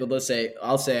approve it, but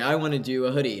I'll say, I want to do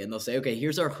a hoodie. And they'll say, okay,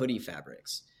 here's our hoodie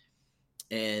fabrics.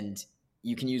 And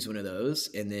you can use one of those.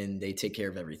 And then they take care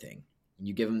of everything. And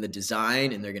you give them the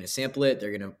design and they're going to sample it.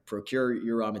 They're going to procure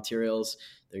your raw materials.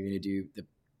 They're going to do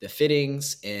the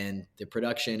fittings and the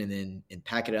production and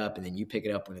pack it up. And then you pick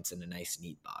it up when it's in a nice,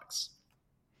 neat box.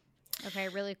 Okay,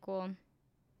 really cool.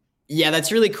 Yeah,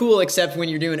 that's really cool, except when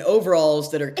you're doing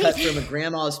overalls that are cut from a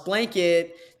grandma's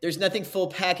blanket, there's nothing full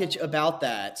package about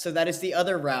that. So that is the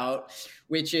other route,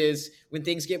 which is when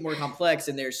things get more complex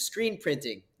and there's screen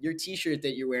printing. Your t-shirt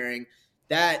that you're wearing,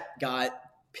 that got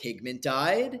pigment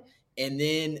dyed, and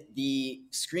then the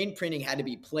screen printing had to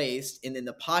be placed, and then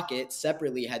the pocket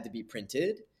separately had to be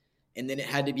printed, and then it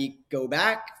had to go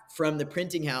back from the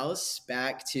printing house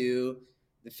back to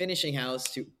the finishing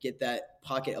house to get that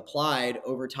pocket applied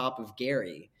over top of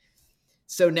Gary.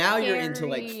 So now you're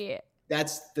into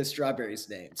that's the strawberries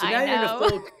name. So now you're in a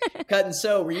full cut and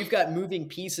sew where you've got moving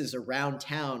pieces around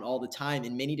town all the time,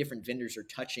 and many different vendors are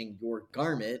touching your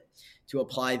garment to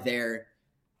apply their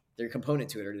their component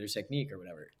to it or their technique or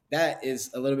whatever. That is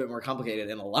a little bit more complicated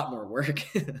and a lot more work.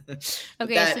 But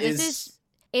Okay, that so this is is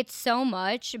it's so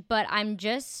much, but I'm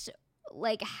just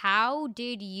like, how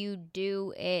did you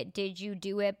do it? Did you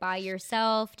do it by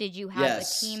yourself? Did you have a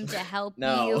yes. team to help you?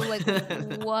 No. Like,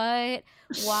 what?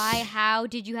 Why? How?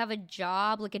 Did you have a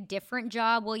job, like a different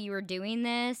job while you were doing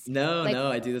this? No, Like, no,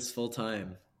 I do this full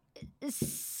time.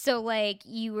 so like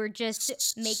you were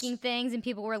just making things and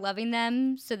people were loving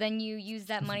them, so then you used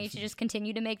that money to just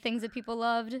continue to make things that people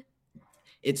loved?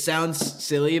 It sounds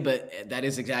silly, but that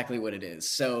is exactly what it is.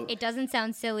 So It doesn't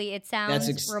sound silly. It that's sounds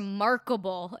ex-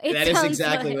 remarkable. It that is sounds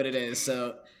exactly what like, it is.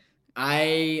 So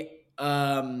I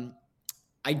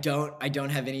I don't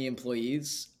have any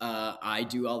employees. I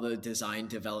do all the design,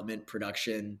 development,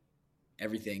 production,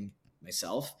 everything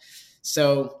myself.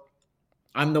 So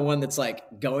I'm the one that's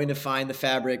like going to find the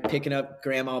fabric, picking up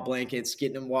grandma blankets,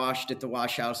 getting them washed at the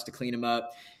wash house to clean them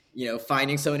up.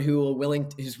 Finding someone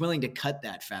who's willing to cut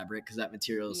that fabric because that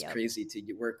material is yep. crazy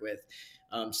to work with.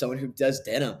 Someone who does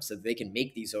denim so that they can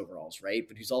make these overalls, right?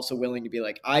 But who's also willing to be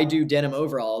like, I do denim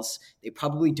overalls. They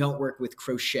probably don't work with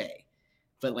crochet,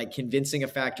 but like convincing a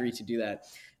factory to do that.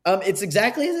 It's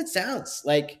exactly as it sounds.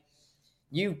 Like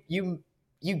you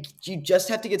just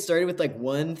have to get started with like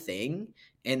one thing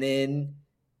and then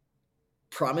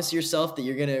promise yourself that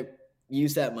you're going to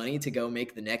use that money to go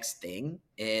make the next thing.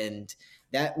 And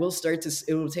that will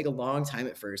it will take a long time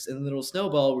at first. And then it'll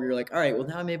snowball where you're like, all right, well,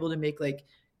 now I'm able to make like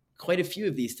quite a few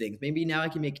of these things. Maybe now I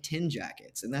can make 10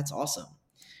 jackets, and that's awesome.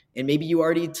 And maybe you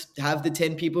already have the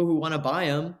 10 people who want to buy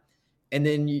them. And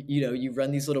then, you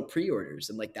run these little pre-orders,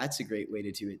 and like, that's a great way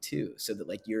to do it too. So that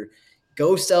like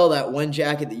go sell that one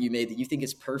jacket that you made that you think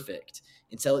is perfect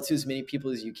and sell it to as many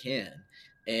people as you can.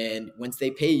 And once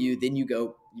they pay you, then you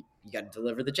got to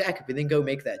deliver the jacket, but then go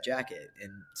make that jacket.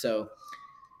 And so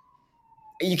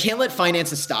you can't let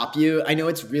finances stop you. I know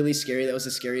it's really scary. That was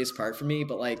the scariest part for me,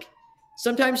 but like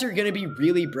sometimes you're going to be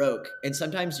really broke, and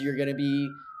sometimes you're going to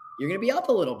be up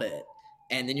a little bit,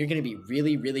 and then you're going to be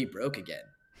really, really broke again.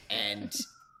 And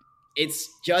it's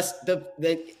just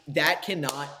that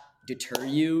cannot deter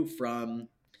you from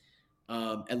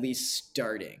at least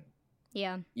starting.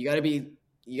 Yeah. You got to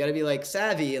be like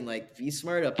savvy and like be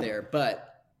smart up there. But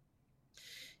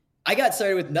I got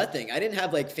started with nothing. I didn't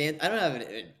have like I don't have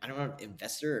an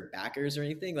investor or backers or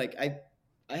anything. Like I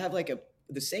have like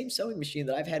the same sewing machine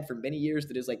that I've had for many years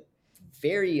that is like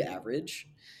very average.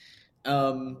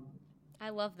 I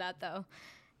love that though.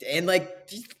 And like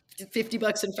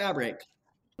 $50 in fabric.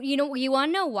 You want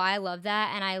to know why I love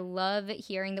that? And I love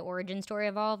hearing the origin story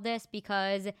of all of this,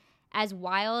 because as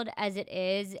wild as it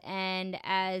is and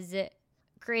as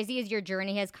crazy as your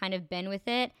journey has kind of been with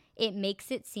it, it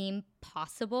makes it seem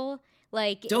possible.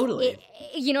 Like, Totally.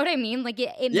 You know what I mean? Like,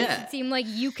 it makes it seem like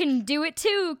you can do it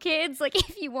too, kids. Like,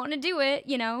 if you want to do it,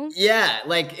 Yeah,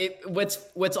 like what's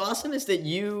awesome is that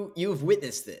you've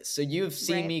witnessed this. So you've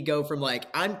seen me go from like,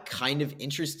 I'm kind of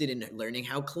interested in learning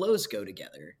how clothes go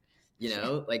together.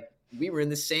 Like we were in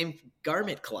the same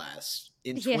garment class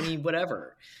in 20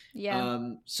 whatever. Yeah.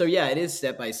 So yeah, it is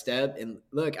step by step. And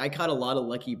look, I caught a lot of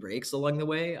lucky breaks along the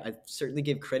way. I certainly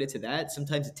give credit to that.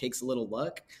 Sometimes it takes a little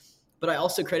luck, but I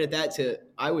also credit that to,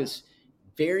 I was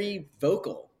very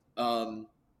vocal.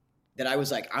 That I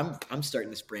was like, I'm starting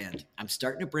this brand. I'm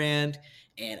starting a brand,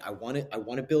 and I want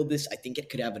to build this. I think it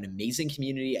could have an amazing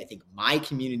community. I think my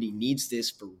community needs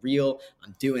this for real.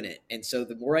 I'm doing it. And so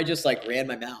the more I just like ran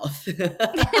my mouth,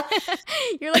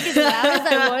 you're like, as loud as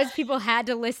I was, people had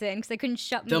to listen because they couldn't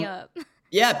shut me up.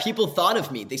 Yeah, people thought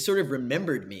of me. They sort of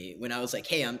remembered me when I was like,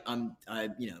 "Hey, I'm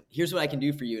here's what I can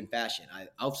do for you in fashion.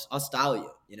 I'll style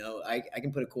you. I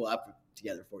can put a cool outfit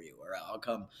together for you, or I'll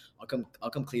come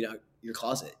clean out your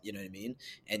closet. You know what I mean?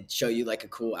 And show you like a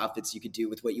cool outfits you could do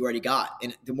with what you already got."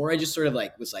 And the more I just sort of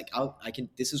like was like, I can.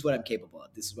 This is what I'm capable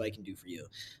of. This is what I can do for you.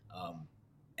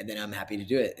 And then I'm happy to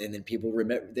do it. And then people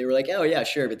remember. They were like, "Oh yeah,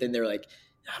 sure." But then they're like,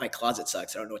 "My closet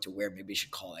sucks. I don't know what to wear. Maybe I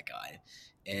should call that guy."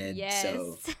 And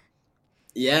so.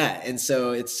 Yeah, and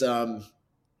so it's I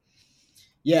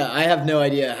have no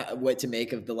idea what to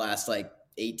make of the last like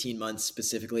 18 months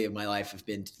specifically of my life have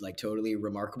been like totally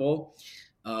remarkable.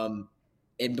 And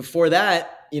before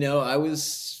that, I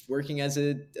was working as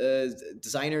a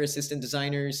designer, assistant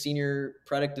designer, senior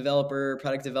product developer,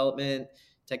 product development,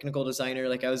 technical designer.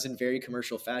 Like I was in very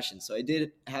commercial fashion, so I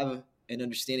did have an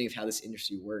understanding of how this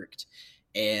industry worked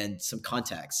and some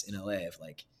contacts in LA of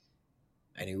like.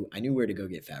 I knew where to go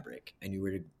get fabric. I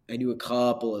knew a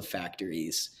couple of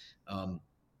factories.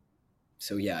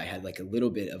 So yeah, I had like a little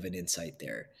bit of an insight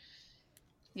there.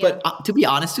 Yeah. But to be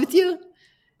honest with you,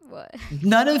 what?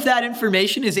 None of that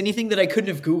information is anything that I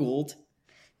couldn't have Googled.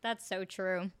 That's so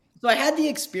true. So I had the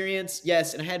experience,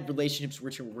 yes, and I had relationships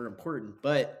which were important,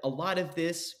 but a lot of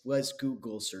this was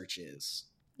Google searches.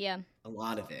 Yeah. A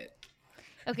lot of it.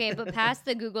 Okay, but past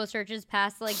the Google searches,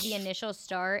 past like the initial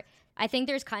start, I think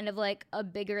there's kind of like a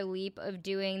bigger leap of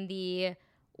doing the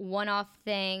one off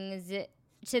things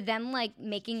to then like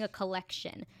making a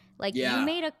collection. Like you Yeah.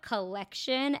 made a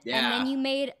collection and then Yeah. you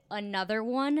made another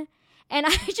one. And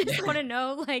I just want Yeah. to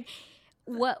know like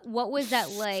what was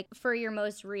that like for your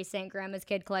most recent Grandma's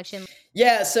Kid collection?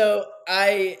 Yeah, so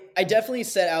I definitely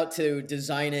set out to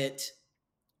design it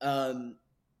um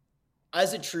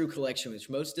as a true collection, which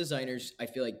most designers I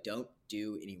feel like don't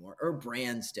do anymore, or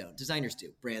brands don't. Designers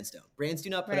do, brands don't. Brands do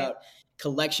not put Right. out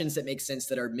collections that make sense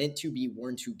that are meant to be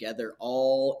worn together,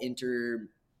 all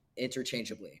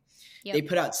interchangeably. They Yep.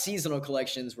 put out seasonal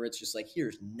collections where it's just like,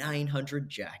 here's 900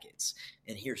 jackets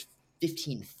and here's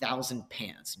 15,000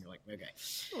 pants, and you're like, okay.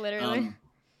 Literally. Um,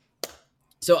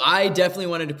 so I definitely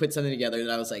wanted to put something together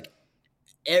that I was like,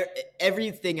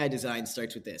 everything I design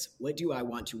starts with this. What do I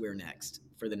want to wear next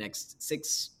for the next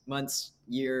 6 months,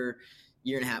 year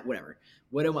and a half, whatever?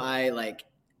 What am I like?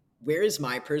 Where is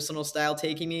my personal style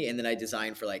taking me? And then I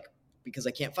design for like, because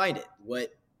I can't find it.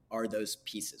 What are those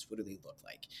pieces? What do they look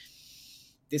like?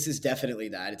 This is definitely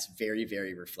that. It's very,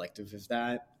 very reflective of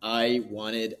that. I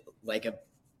wanted like a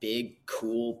big,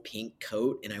 cool pink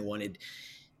coat, and I wanted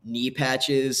knee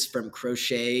patches from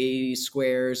crochet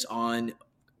squares on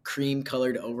cream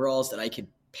colored overalls that I could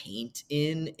paint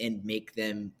in and make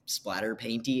them splatter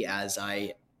painty as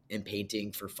I am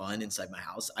painting for fun inside my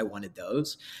house. I wanted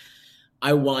those.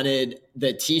 I wanted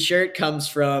the t-shirt comes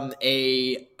from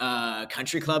a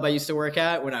country club I used to work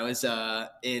at when I was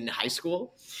in high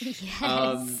school.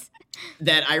 Yes.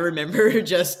 That I remember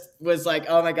just was like,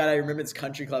 oh my God, I remember this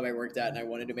country club I worked at, and I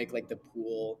wanted to make like the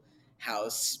pool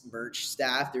house merch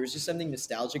staff. There was just something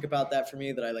nostalgic about that for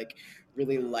me that I like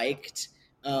really liked.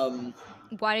 Um,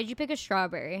 Why did you pick a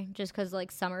strawberry? Just because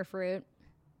like summer fruit?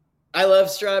 I love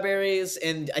strawberries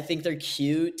and I think they're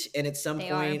cute. And at some They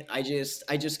are. point I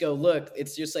just go, look,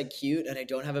 it's just like cute, and I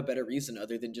don't have a better reason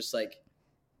other than just like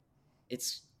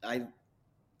it's I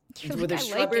You're with like, the I like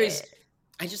strawberries, it.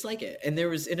 I just like it. And there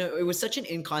was it was such an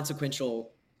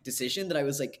inconsequential decision that I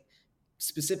was like,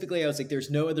 specifically I was like,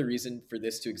 there's no other reason for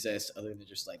this to exist other than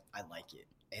just like I like it.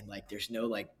 And like there's no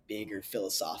like bigger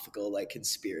philosophical like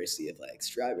conspiracy of like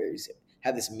strawberries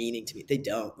have this meaning to me. They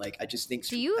don't. Like I just think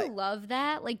Do you love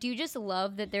that? Like, do you just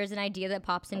love that there's an idea that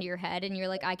pops into your head and you're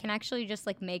like, I can actually just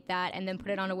like make that and then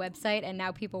put it on a website and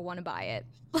now people want to buy it?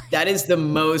 that is the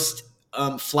most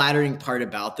flattering part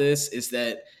about this, is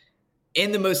that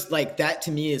and the most like that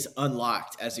to me is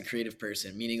unlocked as a creative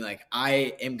person, meaning like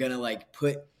I am gonna like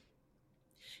put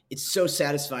it's so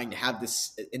satisfying to have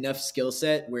this enough skill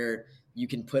set where you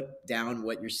can put down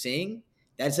what you're saying.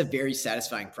 That's a very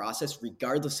satisfying process,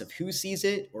 regardless of who sees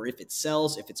it or if it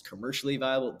sells, if it's commercially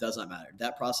viable. It does not matter.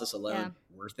 That process Yeah. alone,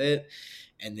 worth it.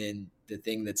 And then the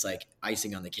thing that's like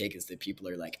icing on the cake is that people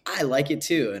are like, I like it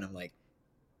too. And I'm like,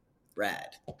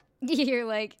 Brad, You're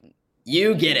like,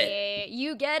 you get it. "Yeah,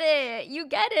 you get it. You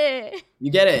get it."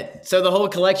 You get it. So the whole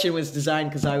collection was designed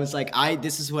because I was like,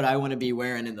 this is what I want to be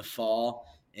wearing in the fall,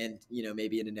 and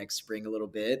maybe in the next spring a little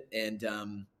bit.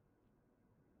 And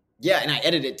yeah, and I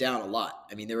edited it down a lot.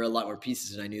 I mean, there were a lot more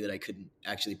pieces, and I knew that I couldn't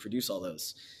actually produce all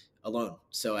those alone.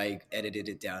 So I edited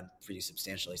it down pretty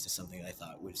substantially to something that I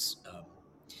thought was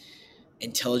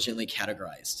intelligently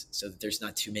categorized, so that there's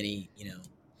not too many.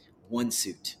 One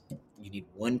suit. You need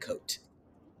one coat,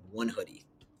 one hoodie.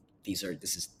 This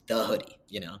is the hoodie.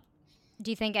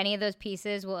 Do you think any of those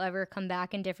pieces will ever come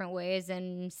back in different ways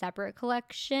in separate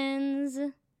collections?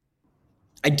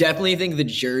 I definitely think the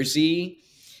jersey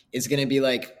is going to be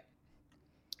like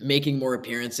making more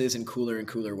appearances in cooler and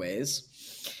cooler ways.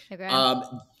 Okay.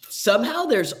 Somehow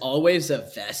there's always a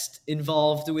vest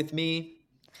involved with me.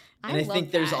 And I love think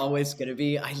there's that. always going to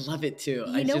be. I love it too.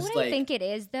 You know what I think it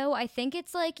is, though? I think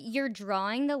it's like you're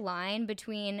drawing the line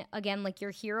between, again, like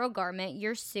your hero garment,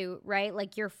 your suit, right?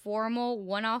 Like your formal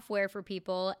one-off wear for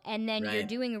people, and then you're Right.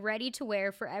 doing ready to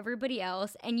wear for everybody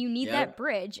else, and you need Yep. that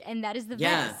bridge, and that is the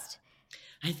Yeah. vest.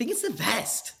 I think it's the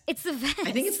vest. It's the vest.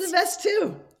 I think it's the vest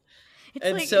too. It's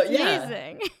And like, so, it's yeah.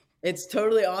 amazing. It's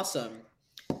totally awesome.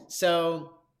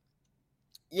 So,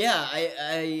 yeah,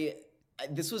 I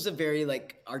this was a very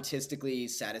like artistically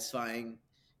satisfying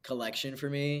collection for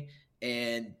me,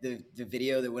 and the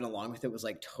video that went along with it was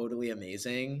like totally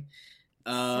amazing.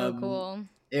 So cool.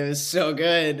 It was so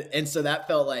good, and so that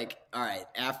felt like, all right,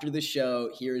 after the show,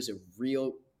 here's a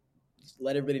real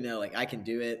let everybody know like I can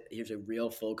do it. Here's a real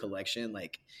full collection,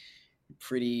 like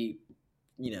pretty,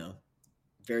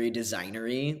 very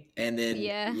designery. And then,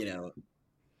 Yeah.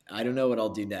 I don't know what I'll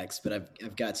do next, but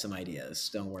I've got some ideas.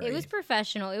 Don't It was worry.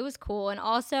 professional. It was cool. And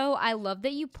also, I love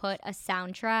that you put a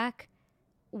soundtrack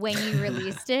when you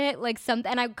released it, like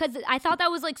something, and because I thought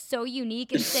that was like so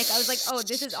unique and sick. I was like, oh,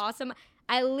 this is awesome.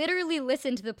 I literally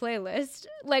listened to the playlist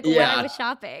like when I Yeah. was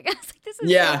shopping. I was like, this is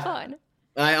so Yeah. fun.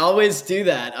 I always do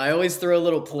that. I always throw a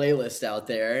little playlist out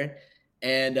there,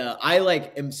 and I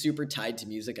like am super tied to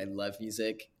music. I love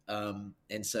music,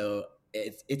 and so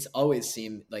it's always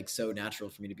seemed like so natural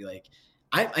for me to be like,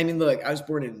 I mean, look, I was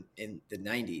born in the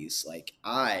 '90s, like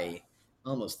I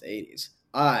almost the '80s.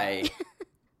 I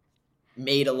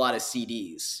made a lot of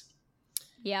CDs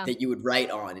Yeah, that you would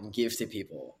write on and give to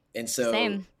people, and so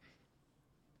same.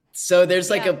 there's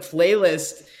like Yeah. a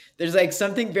playlist. There's like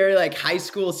something very like high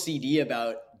school CD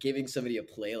about giving somebody a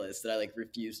playlist that I like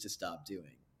refuse to stop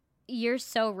doing. You're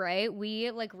so right.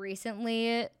 We like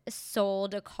recently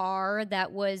sold a car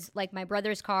that was like my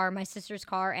brother's car, my sister's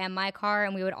car, and my car,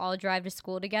 and we would all drive to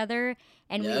school together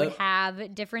and we would Yep.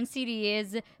 have different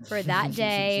CDs for that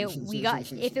day. We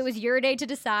got, if it was your day to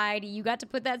decide, you got to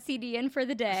put that CD in for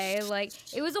the day. Like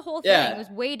it was a whole thing. It Yeah. was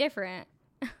way different.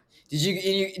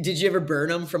 Did you ever burn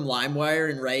them from LimeWire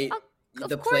and write Of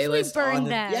the of course we playlist on burned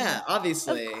them? them. Yeah, Of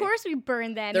obviously. course we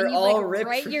burned them. And They're you'd like all ripped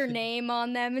write your name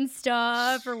on them and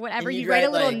stuff or whatever. and you'd You'd write a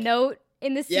write little like note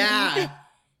in the CD. yeah.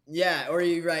 Yeah, or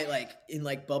you write like in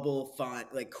like bubble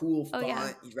font, like cool Oh yeah.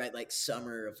 font, you write like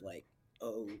summer of like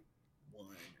oh one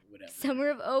or whatever. Summer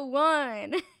of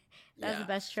 ’01. That's the Yeah.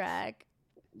 best track.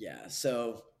 Yeah,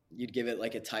 so you'd give it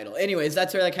like a title. Anyways,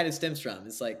 that's where that kind of stems from.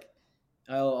 It's like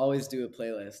I'll always do a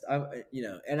playlist.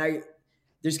 And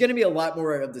there's going to be a lot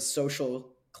more of the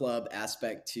social club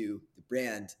aspect to the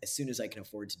brand as soon as I can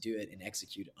afford to do it and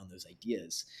execute on those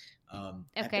ideas.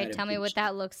 Okay, tell me what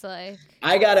that looks like.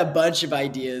 I got a bunch of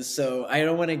ideas, so I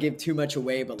don't want to give too much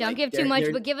away. But don't give too much,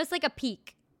 but give us like a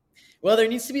peek. Well, there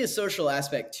needs to be a social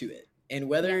aspect to it, and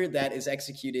whether that is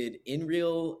executed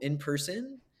in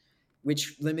person,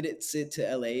 which limits it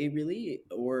to LA really,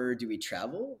 or do we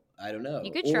travel? I don't know.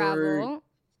 You could travel.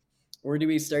 Or do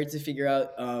we start to figure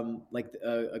out like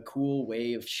a cool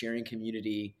way of sharing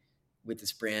community with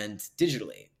this brand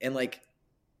digitally? And like,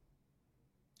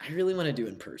 I really want to do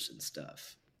in-person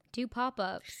stuff. Do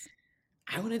pop-ups.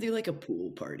 I want to do like a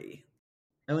pool party.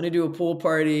 I want to do a pool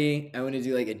party. I want to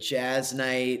do like a jazz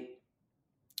night.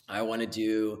 I want to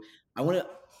do a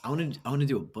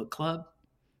book club.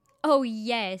 Oh,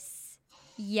 yes.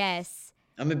 Yes.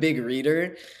 I'm a big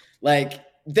reader. Like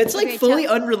that's like fully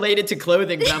unrelated to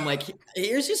clothing, but I'm like,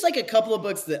 here's just like a couple of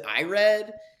books that I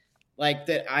read, like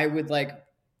that I would like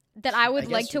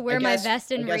to wear my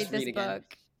vest and read this book.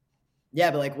 Yeah,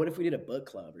 but like, what if we did a book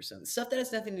club or something? Stuff that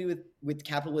has nothing to do with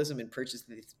capitalism and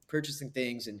purchasing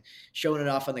things and showing it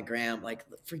off on the gram. Like,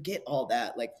 forget all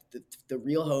that. Like the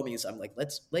real homies. I'm like,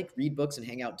 let's like read books and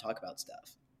hang out and talk about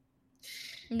stuff.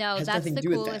 No, that's the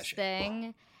coolest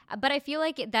thing. But I feel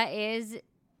like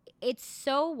it's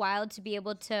so wild to be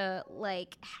able to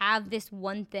like have this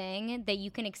one thing that you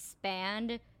can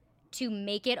expand to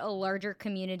make it a larger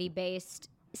community based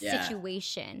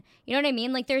situation. You know what I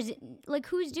mean? Like there's like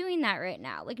who's doing that right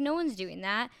now? Like no one's doing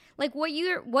that. Like what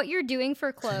you're doing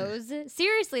for clothes.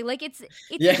 Seriously, like it's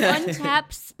an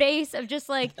untapped space of just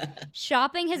like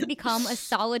shopping has become a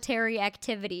solitary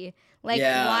activity. Like,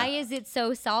 why is it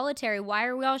so solitary? Why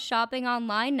are we all shopping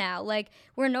online now? Like,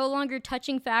 we're no longer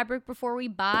touching fabric before we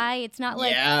buy. It's not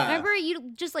like, remember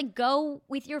you just like go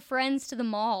with your friends to the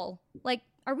mall. Like,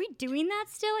 are we doing that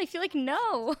still? I feel like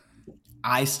no.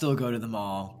 I still go to the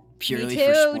mall purely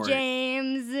for sport. Me too,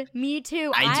 James. Me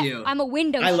too. I do. I'm a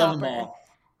window shopper. I love them all.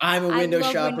 I'm a window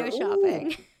shopper. Window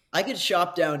shopping. I could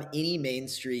shop down any Main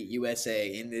Street USA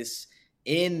in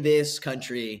this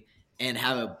country and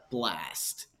have a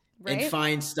blast. Right? And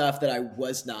find stuff that I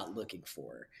was not looking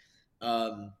for.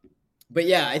 But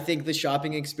yeah, I think the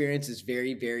shopping experience is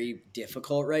very, very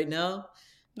difficult right now.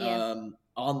 Yeah.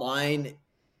 Online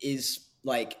is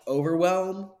like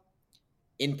overwhelm.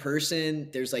 In person,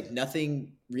 there's like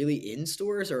nothing really in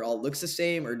stores, or all looks the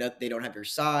same, or they don't have your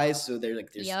size. So they're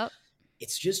like,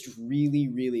 it's just really,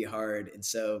 really hard. And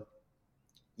so,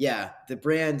 yeah, the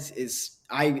brand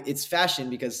it's fashion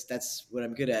because that's what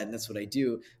I'm good at and that's what I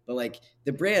do. But like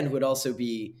the brand would also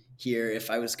be here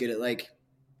if I was good at like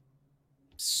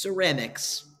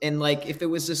ceramics, and like if it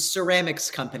was a ceramics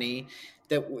company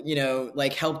that, you know,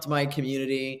 like helped my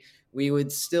community, we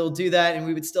would still do that and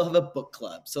we would still have a book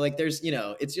club. So like there's, you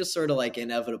know, it's just sort of like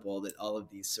inevitable that all of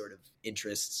these sort of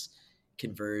interests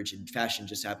converge, and fashion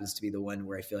just happens to be the one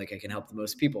where I feel like I can help the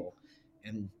most people.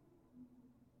 And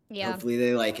hopefully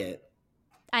they like it.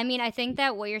 I mean, I think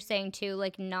that what you're saying too,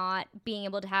 like not being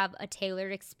able to have a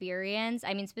tailored experience,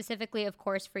 I mean, specifically, of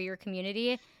course, for your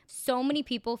community, so many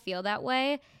people feel that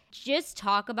way. Just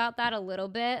talk about that a little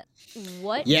bit.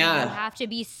 What do you Yeah. have to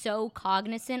be so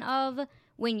cognizant of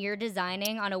when you're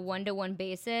designing on a one-to-one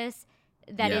basis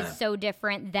that is Yeah. so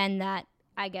different than that,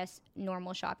 I guess,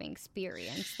 normal shopping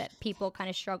experience that people kind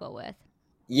of struggle with?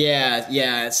 Yeah.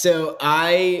 Yeah. So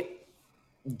I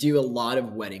do a lot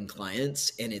of wedding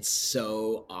clients, and it's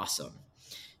so awesome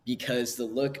because the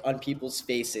look on people's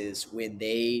faces when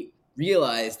they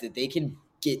realize that they can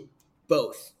get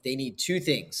both. They need two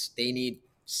things. They need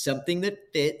something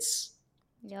that fits,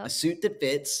 a Yep. suit that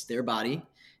fits their body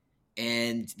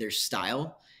and their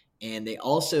style, and they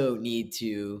also need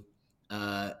to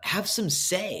have some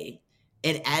say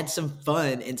and add some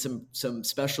fun and some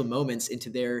special moments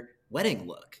into their wedding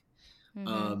look. Mm-hmm.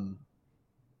 Um,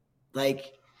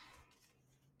 like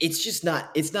it's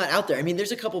not out there. I mean,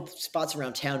 there's a couple spots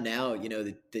around town now,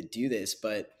 that do this,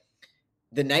 but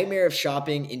the nightmare of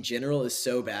shopping in general is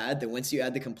so bad that once you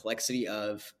add the complexity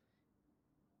of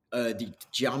the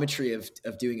geometry of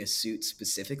doing a suit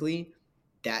specifically,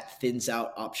 that thins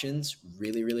out options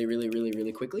really, really, really, really,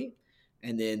 really quickly.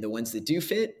 And then the ones that do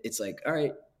fit, it's like, all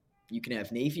right, you can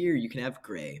have navy or you can have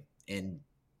gray, and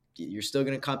you're still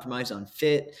going to compromise on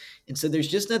fit. And so there's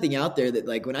just nothing out there that,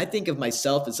 like, when I think of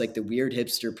myself as like the weird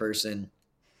hipster person,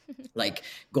 like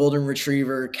golden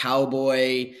retriever,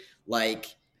 cowboy,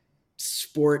 like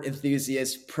sport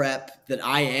enthusiast prep that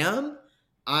I am,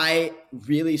 I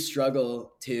really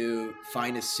struggle to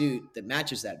find a suit that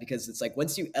matches that, because it's like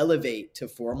once you elevate to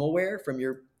formal wear from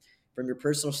your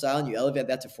personal style and you elevate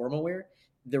that to formal wear,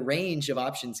 the range of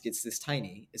options gets this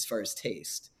tiny as far as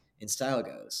taste and style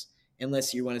goes,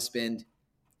 unless you want to spend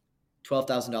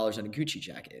 $12,000 on a Gucci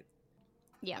jacket.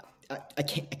 Yeah. I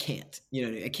can't, I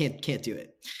can't do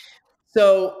it.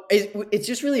 So it's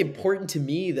just really important to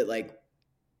me that, like,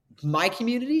 my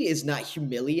community is not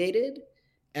humiliated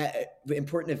at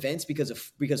important events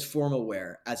because formal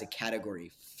wear as a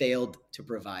category failed to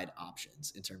provide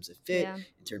options in terms of fit, Yeah.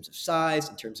 in terms of size,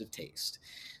 in terms of taste.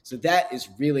 So that is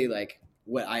really like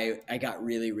what I got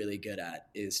really, really good at,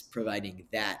 is providing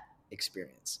that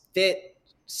experience: fit,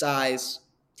 size,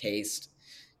 taste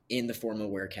in the formal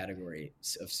wear category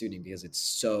of suiting, because it's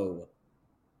so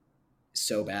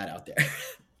bad out there.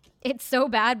 It's so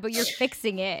bad, but you're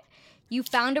fixing it. You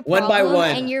found a One by problem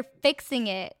and one. you're fixing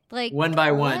it. Like, One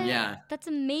by one, what? yeah. That's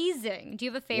amazing. Do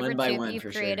you have a One favorite by suit that one, you've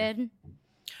for sure. created?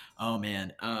 Oh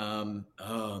man.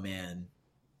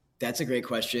 That's a great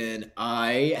question.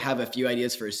 I have a few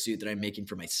ideas for a suit that I'm making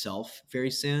for myself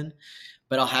very soon,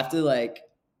 but I'll have to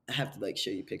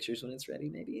show you pictures when it's ready,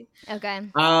 maybe. Okay.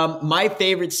 My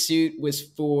favorite suit was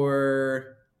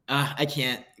for I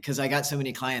can't, because I got so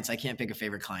many clients. I can't pick a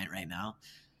favorite client right now.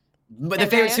 But the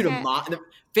favorite Okay.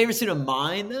 suit of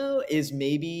mine though is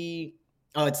maybe,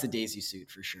 it's the Daisy suit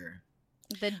for sure.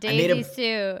 The I made Daisy a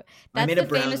suit. I That's made a the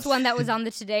brown. famous one that was on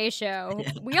the Today Show.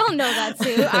 Yeah. We all know that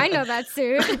suit. I know that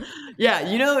suit. Yeah,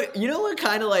 you know what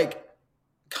kind of like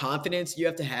confidence you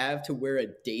have to wear a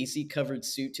daisy covered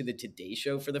suit to the Today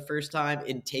Show for the first time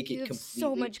and take You it have so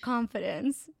completely. much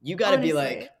confidence. You got to be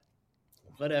Honestly. like,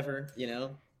 whatever.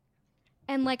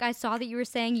 And like I saw that you were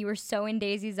saying you were sewing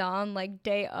daisies on like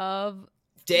day of.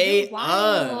 You're Day of.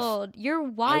 wild. You're I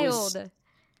was wild.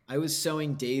 I was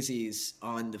sewing daisies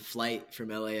on the flight from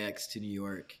LAX to New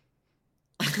York.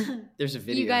 There's a You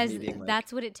video of guys, me being like,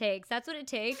 that's what it takes. That's what it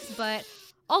takes. But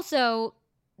also,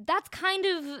 that's kind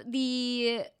of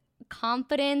the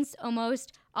confidence,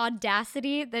 almost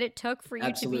audacity that it took for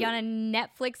you to be on a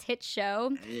Netflix hit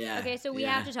show. yeah. Okay, so we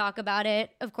yeah. have to talk about it.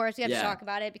 Of course, we have to Yeah. talk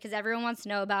about it because everyone wants to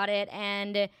know about it.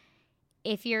 And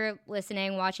if you're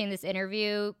listening, watching this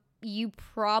interview, you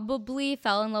probably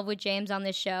fell in love with James on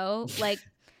this show. Like,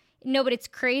 no, but it's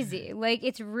crazy. Like,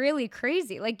 it's really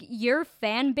crazy. Like, your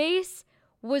fan base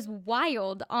was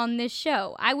wild on this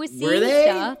show. I was Were seeing they?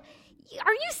 stuff.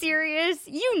 Are you serious?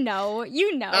 You know.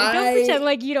 Don't pretend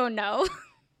like you don't know.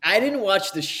 I didn't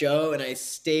watch the show, and I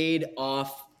stayed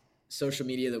off social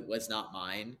media that was not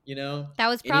mine, That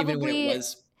was And even when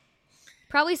it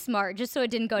probably was, smart, just so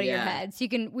it didn't go to your yeah, head. So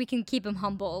we can keep him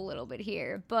humble a little bit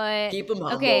here. But keep them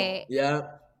humble. okay, Yeah.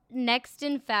 Next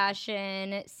in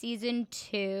Fashion season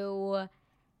 2.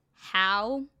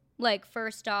 How? Like,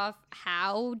 first off,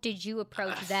 how did you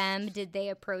approach them? Did they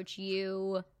approach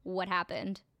you? What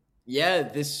happened? Yeah,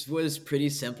 this was pretty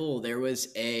simple. There was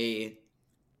a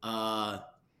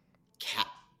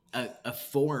a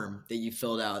form that you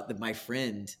filled out that my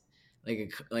friend,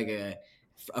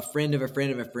 a friend of a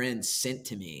friend of a friend, sent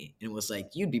to me and was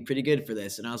like, "You'd be pretty good for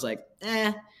this." And I was like,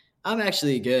 I'm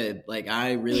actually good. Like,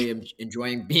 I really am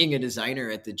enjoying being a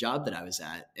designer at the job that I was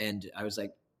at. And I was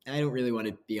like, I don't really want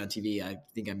to be on TV. I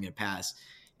think I'm going to pass.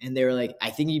 And they were like,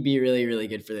 I think you'd be really, really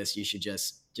good for this. You should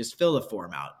just fill the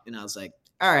form out. And I was like,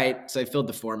 all right. So I filled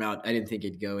the form out. I didn't think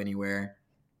it'd go anywhere.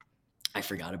 I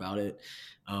forgot about it.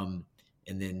 And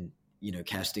then,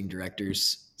 casting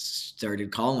directors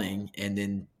started calling. And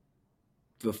then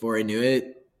before I knew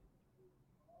it,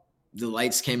 the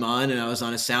lights came on and I was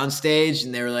on a sound stage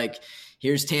and they were like,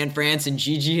 here's Tan France and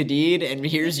Gigi Hadid and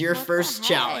here's your first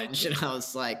challenge. And I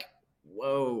was like,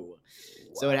 whoa.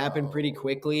 So it happened pretty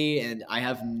quickly and I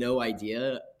have no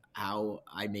idea how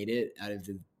I made it out of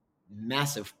the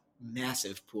massive,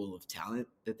 massive pool of talent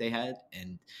that they had.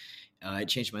 And it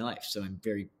changed my life. So I'm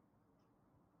very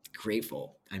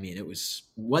grateful. I mean, it was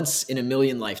once in a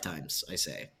million lifetimes, I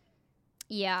say.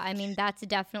 Yeah, I mean, that's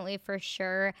definitely for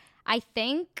sure. I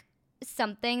think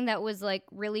something that was like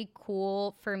really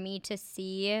cool for me to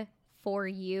see for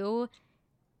you.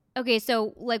 Okay,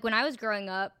 so like when I was growing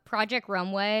up, Project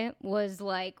Runway was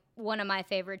like one of my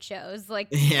favorite shows.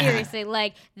 Like seriously,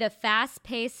 like the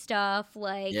fast-paced stuff,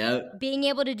 like being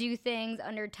able to do things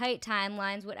under tight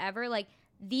timelines, whatever, like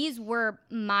these were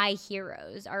my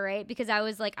heroes, all right? Because I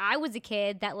was a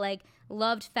kid that like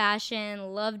loved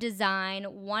fashion, loved design,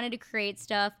 wanted to create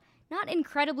stuff. Not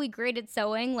incredibly great at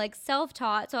sewing, like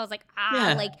self-taught. So I was like,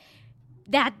 like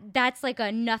that's like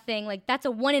a nothing, like that's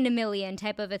a 1 in a million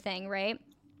type of a thing, right?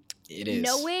 It is.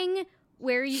 Knowing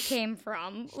where you came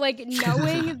from, like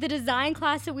knowing the design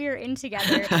class that we were in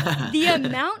together, the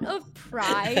amount of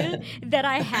pride that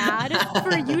I had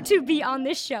for you to be on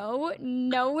the show,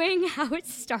 knowing how it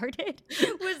started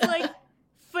was like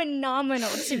phenomenal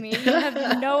to me. You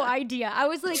have no idea. I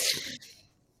was like,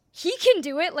 he can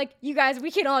do it. Like, you guys,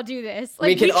 we can all do this. Like,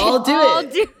 we can all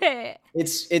do it.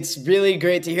 It's really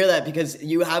great to hear that because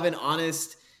you have an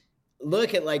honest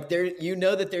look at like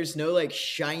that there's no like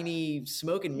shiny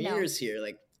smoke and mirrors here.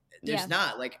 Like there's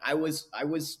not. Like I was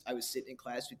sitting in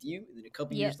class with you, and then a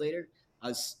couple years later, I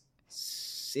was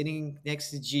sitting next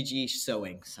to Gigi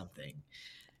sewing something.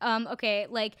 Okay,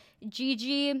 like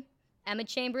Gigi, Emma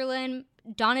Chamberlain,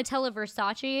 Donatella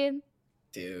Versace.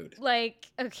 Dude. Like,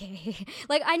 okay.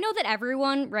 Like, I know that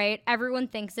everyone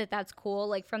thinks that that's cool,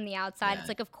 like, from the outside. It's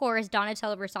like, of course,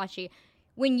 Donatella Versace.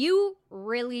 When you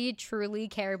really, truly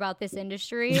care about this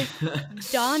industry,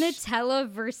 Donatella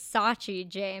Versace,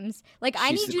 James. Like,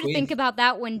 I need you to think about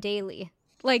that one daily.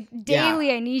 Like,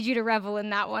 daily, I need you to revel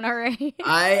in that one, all right?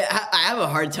 I have a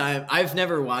hard time. I've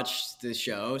never watched the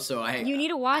show, so You need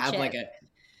to watch it. Like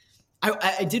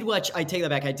I did watch. I take that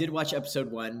back. I did watch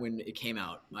episode 1 when it came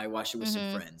out. I watched it with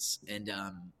some friends, and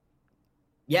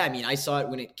I mean, I saw it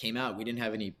when it came out. We didn't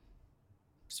have any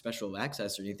special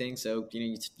access or anything, so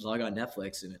you log on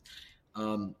Netflix,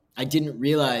 and I didn't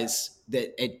realize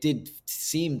that it did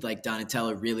seem like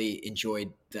Donatella really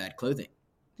enjoyed that clothing.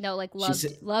 No, like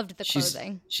loved the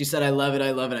clothing. She said, "I love it,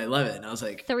 I love it, I love it," and I was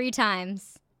like, 3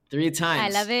 times. 3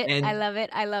 times. I love it. I love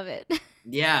it. I love it.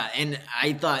 Yeah, and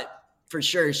I thought, for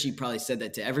sure, she probably said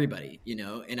that to everybody,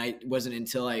 and it wasn't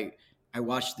until I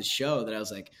watched the show that I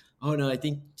was like, oh no, I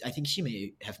think she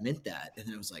may have meant that. And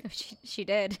then I was like, she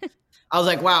did. I was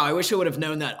like, wow, I wish I would have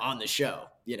known that on the show,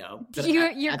 But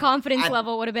your confidence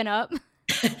level would have been up.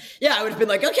 Yeah, I would have been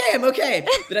like, okay, I'm okay.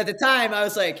 But at the time I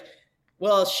was like,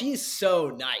 well, she's so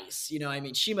nice. I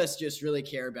mean, she must just really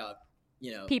care about,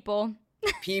 people.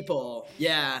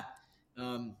 Yeah.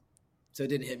 So it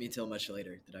didn't hit me until much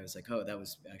later that I was like, oh, that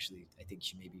was actually, I think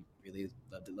she maybe really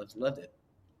loved it.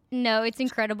 No, it's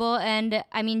incredible. And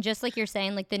I mean, just like you're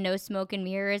saying, like the no smoke and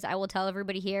mirrors, I will tell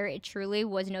everybody here, it truly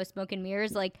was no smoke and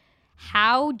mirrors. Like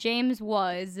how James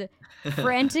was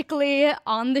frantically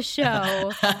on the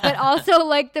show, but also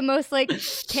like the most like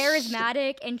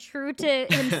charismatic and true to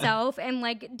himself and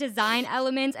like design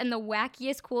elements and the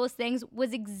wackiest, coolest things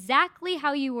was exactly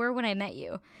how you were when I met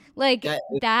you. Like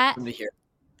that.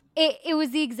 It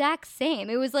was the exact same.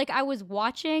 It was like I was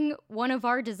watching one of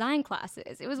our design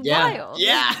classes. It was wild.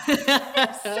 Yeah.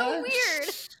 It's so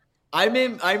weird. I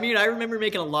mean, I remember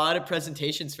making a lot of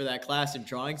presentations for that class and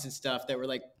drawings and stuff that were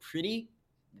like pretty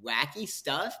wacky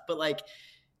stuff. But like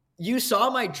you saw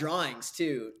my drawings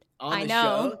too on the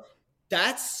show.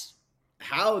 That's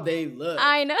how they look.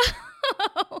 I know.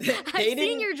 I've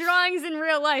seen your drawings in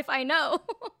real life. I know.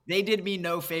 They did me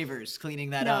no favors cleaning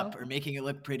that up or making it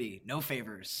look pretty. No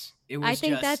favors. It was. I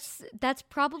think that's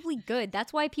probably good.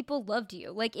 That's why people loved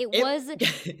you. Like it was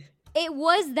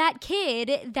that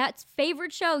kid that's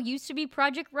favorite show used to be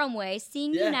Project Runway.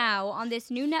 Seeing you now on this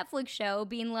new Netflix show,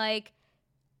 being like,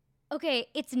 okay,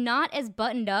 it's not as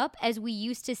buttoned up as we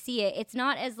used to see it. It's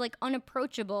not as like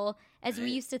unapproachable as we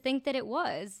Right? used to think that it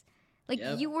was. Like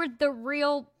you Yep. were the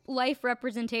real life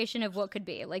representation of what could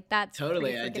be. Like that's pretty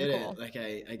Totally, I freaking did it. cool. Like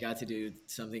I got to do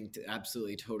something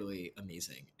absolutely totally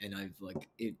amazing, and I've like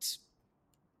it's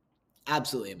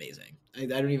absolutely amazing. I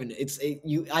don't even.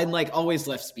 You. I'm like always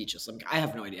left speechless. I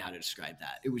have no idea how to describe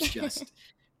that. It was just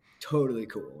totally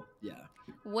cool. Yeah.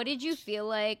 What did you feel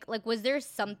like? Like, was there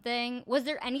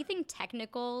anything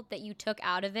technical that you took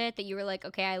out of it that you were like,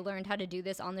 okay, I learned how to do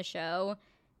this on the show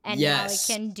and now I Yes,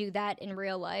 can do that in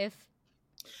real life?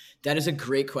 that is a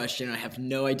great question. I have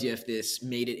no idea if this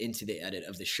made it into the edit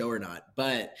of the show or not.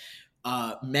 But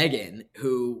Megan,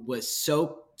 who was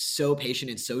so patient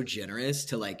and so generous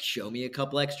to like show me a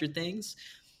couple extra things.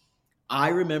 I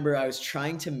remember I was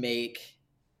trying to make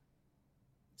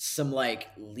some like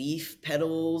leaf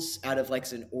petals out of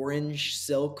like an orange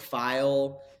silk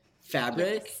file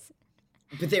fabric, Yes.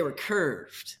 but they were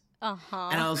curved. Uh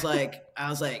And huh. I was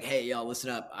like, hey y'all, listen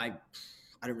up. I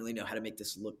don't really know how to make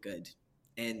this look good.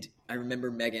 And I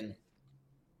remember Megan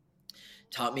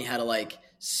taught me how to like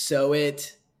sew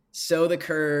the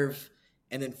curve,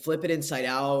 and then flip it inside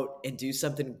out and do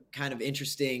something kind of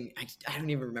interesting. I don't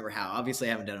even remember how. Obviously,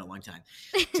 I haven't done it in a long time.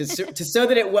 To sew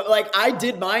that it like I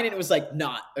did mine, and it was like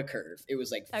not a curve. It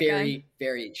was like Okay. very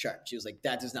very sharp. She was like,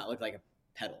 that does not look like a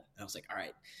petal. And I was like, all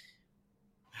right,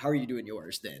 how are you doing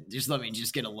yours then? Just let me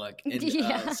just get a look. And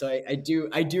Yeah. so I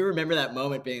do remember that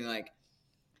moment being like,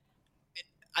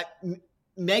 I,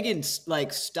 Megan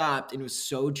like stopped and was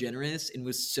so generous and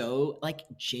was so like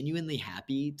genuinely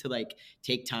happy to like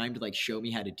take time to like show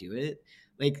me how to do it.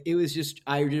 Like it was just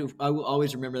I will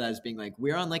always remember that as being like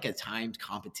we're on like a timed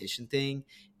competition thing,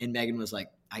 and Megan was like,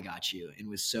 I got you, and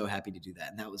was so happy to do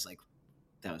that. And that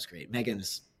was great.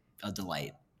 Megan's a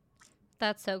delight.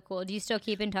 That's so cool. Do you still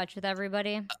keep in touch with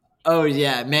everybody? Oh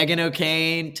yeah, Megan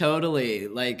O'Kane, totally.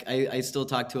 Like I still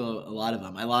talk to a lot of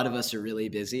them. A lot of us are really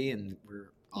busy and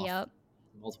we're off Yep.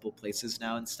 multiple places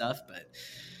now and stuff, but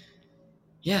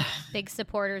yeah. Big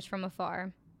supporters from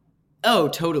afar. Oh,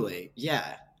 totally.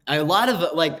 Yeah. A lot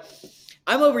of like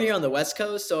I'm over here on the West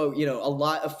Coast, so you know, a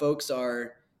lot of folks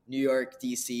are New York,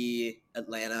 DC,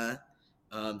 Atlanta,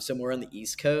 somewhere on the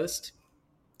East Coast.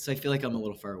 So I feel like I'm a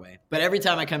little far away. But every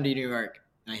time I come to New York,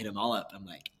 I hit them all up. I'm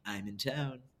like, I'm in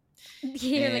town.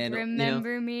 You're like, And you know,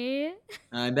 remember me?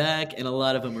 I'm back, and a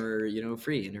lot of them are, you know,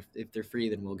 free. And if they're free,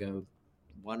 then we'll go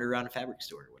wander around a fabric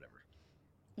store or whatever.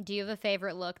 Do you have a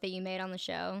favorite look that you made on the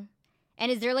show?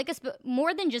 And is there like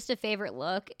more than just a favorite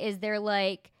look? Is there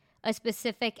like a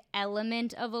specific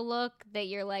element of a look that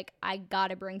you're like, I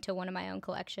gotta bring to one of my own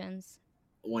collections?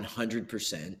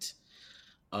 100%.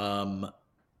 Um,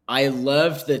 I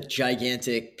loved the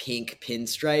gigantic pink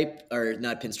pinstripe, or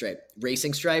not pinstripe,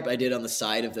 racing stripe I did on the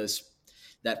side of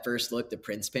that first look, the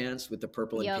Prince pants with the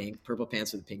purple and Yep. pink, purple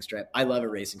pants with a pink stripe. I love a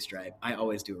racing stripe. I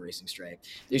always do a racing stripe.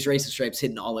 There's racing stripes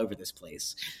hidden all over this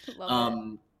place. Love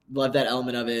it. Love that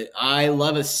element of it. I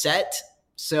love a set.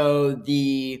 So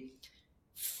the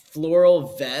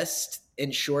floral vest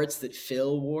and shorts that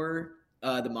Phil wore,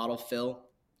 the model Phil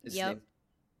is his Yep. name.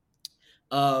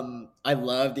 I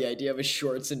love the idea of a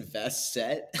shorts and vest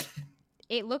set.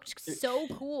 It looked so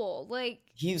cool. Like,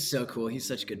 He's so cool. He's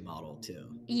such a good model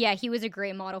too. yeah, he was a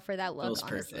great model for that look, Phil's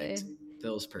honestly. perfect.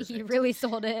 Phil's He perfect. really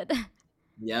sold it.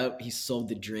 Yep, he sold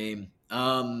the dream.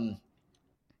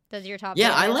 Those are your top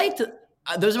Yeah, I favorites?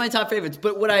 liked those are my top favorites.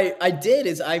 But what I did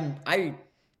is I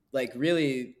like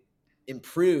really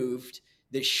improved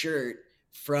the shirt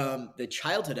from the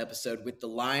childhood episode with the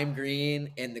lime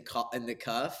green and the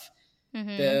cuff,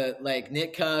 Mm-hmm. the like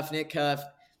knit cuff.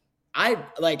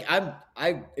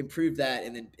 I improved that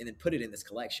and then put it in this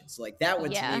collection. So like that one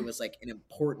to me Yeah. was like an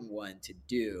important one to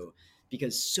do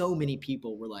because so many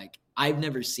people were like, I've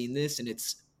never seen this and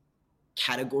it's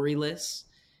categoryless.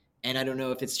 And I don't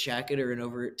know if it's jacket or an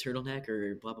over turtleneck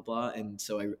or blah blah blah. And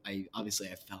so I obviously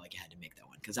I felt like I had to make that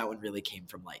one because that one really came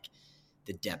from like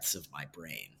the depths of my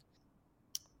brain.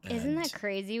 Isn't And that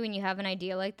crazy when you have an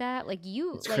idea like that? Like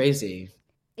you it's like crazy.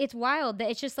 it's wild that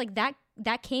it's just like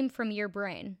that came from your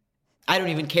brain. I don't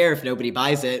even care if nobody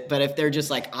buys it, but if they're just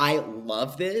like, I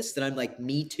love this, then I'm like,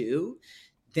 me too.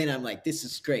 Then I'm like, this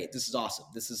is great. This is awesome.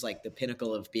 This is like the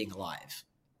pinnacle of being alive.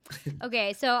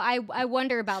 Okay, so I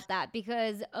wonder about that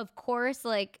because of course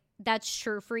like that's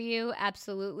true for you,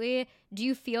 absolutely. Do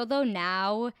you feel though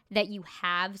now that you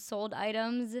have sold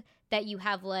items that you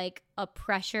have like a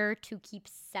pressure to keep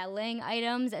selling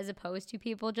items as opposed to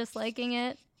people just liking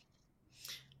it?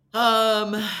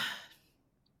 Um,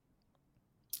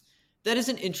 that is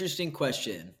an interesting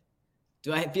question.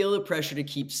 Do I feel the pressure to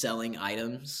keep selling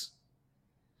items?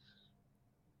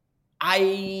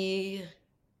 I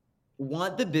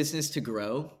want the business to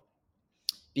grow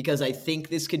because I think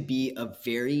this could be a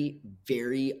very,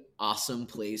 very awesome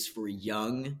place for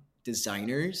young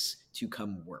designers to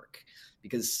come work.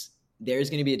 Because there's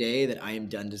going to be a day that I am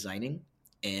done designing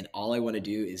and all I want to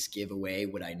do is give away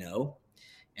what I know.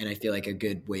 And I feel like a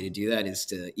good way to do that is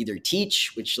to either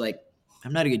teach, which, like,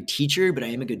 I'm not a good teacher, but I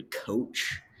am a good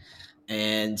coach.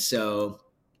 And so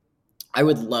I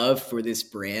would love for this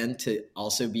brand to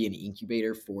also be an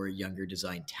incubator for younger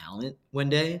design talent one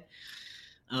day.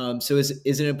 So is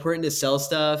it important to sell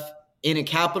stuff in a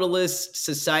capitalist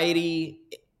society?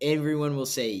 Everyone will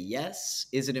say yes.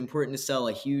 Is it important to sell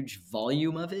a huge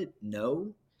volume of it?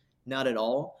 No, not at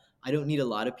all. I don't need a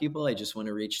lot of people. I just want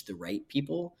to reach the right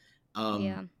people.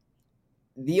 Yeah.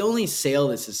 The only sale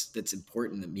that's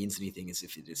important, that means anything, is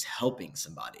if it is helping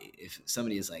somebody. If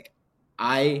somebody is like,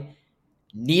 I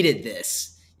needed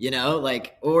this,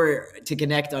 like, or to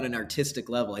connect on an artistic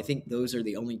level. I think those are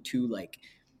the only two, like,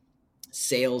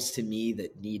 sales to me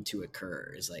that need to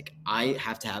occur. Is like, I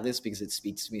have to have this because it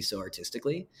speaks to me so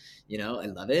artistically, I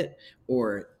love it.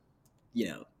 Or,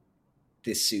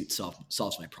 this suit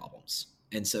solves my problems.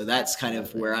 And so that's kind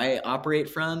of where Absolutely. I operate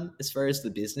from as far as the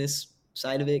business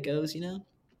side of it goes.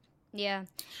 Yeah.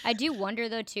 I do wonder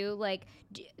though too, like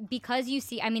because you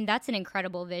see, I mean, that's an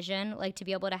incredible vision, like to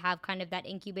be able to have kind of that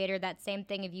incubator, that same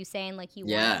thing of you saying like you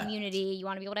want Yeah. community, you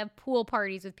want to be able to have pool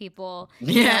parties with people,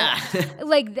 Yeah.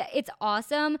 like it's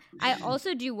awesome. I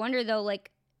also do wonder though,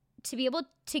 like to be able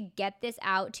to get this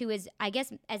out to as I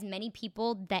guess as many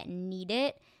people that need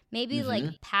it, maybe like Hmm.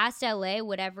 past LA,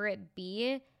 whatever it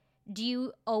be, do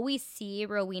you always see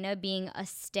Rowena being a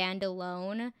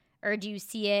standalone? Or do you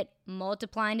see it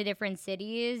multiplying to different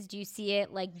cities? Do you see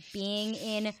it like being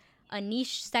in a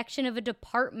niche section of a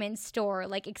department store,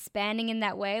 like expanding in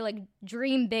that way? Like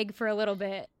dream big for a little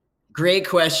bit. Great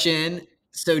question.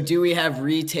 So, do we have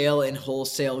retail and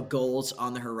wholesale goals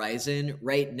on the horizon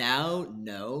right now?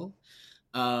 No.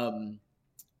 Um,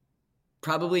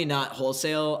 Probably not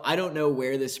wholesale. I don't know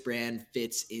where this brand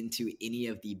fits into any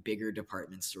of the bigger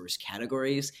department stores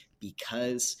categories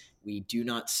because we do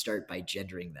not start by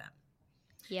gendering them.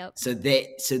 Yep. So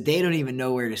they don't even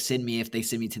know where to send me if they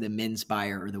send me to the men's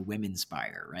buyer or the women's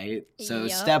buyer, right? So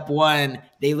Yep. step one,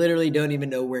 they literally don't even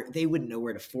know where, they wouldn't know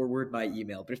where to forward my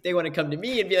email. But if they want to come to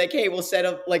me and be like, hey, we'll set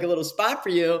up like a little spot for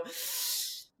you,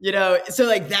 so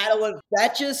like that alone,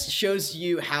 that just shows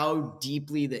you how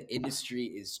deeply the industry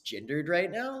is gendered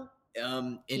right now.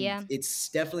 And Yeah. it's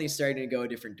definitely starting to go a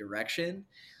different direction.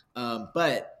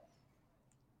 But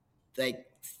like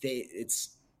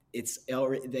it's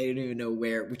already, they don't even know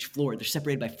which floor. They're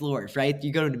separated by floors, right?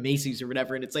 You go to Macy's or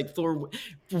whatever and it's like floor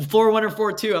one or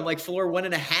floor two. I'm like floor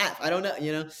 1.5. I don't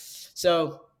know.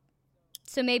 So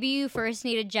So maybe you first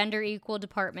need a gender equal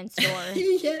department store.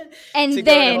 yeah, to And go into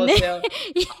then wholesale.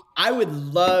 I would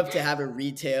love to have a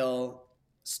retail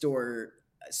store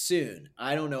soon.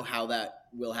 I don't know how that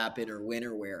will happen or when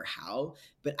or where or how,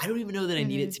 but I don't even know that I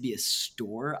need it Mhm. to be a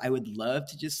store. I would love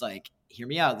to just, like, hear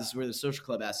me out. This is where the social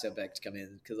club aspect come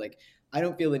in, because, like, I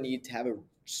don't feel the need to have a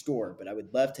store, but I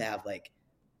would love to have like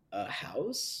a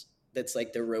house that's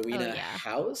like the Oh Rowena yeah.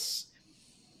 house.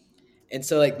 And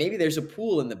so, like, maybe there's a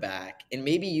pool in the back, and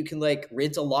maybe you can like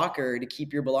rent a locker to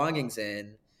keep your belongings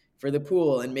in for the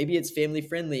pool, and maybe it's family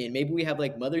friendly, and maybe we have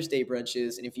like Mother's Day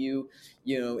brunches, and if you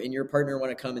and your partner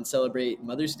want to come and celebrate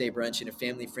Mother's Day brunch in a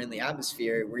family friendly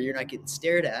atmosphere where you're not getting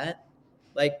stared at,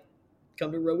 like,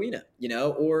 come to Rowena,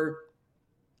 or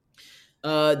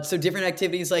so different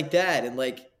activities like that, and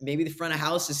like maybe the front of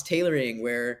house is tailoring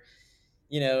where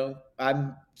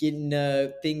I'm getting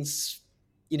things,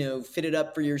 fitted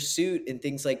up for your suit and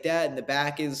things like that. And the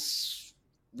back is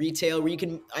retail where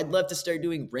I'd love to start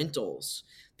doing rentals.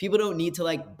 People don't need to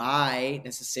like buy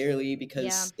necessarily Yeah.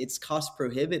 because it's cost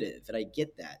prohibitive. And I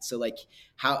get that. So, like,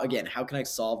 how can I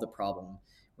solve the problem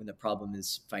when the problem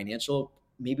is financial?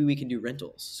 Maybe we can do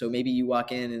rentals. So maybe you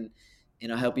walk in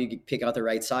and I'll help you pick out the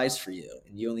right size for you.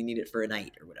 And you only need it for a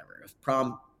night or whatever.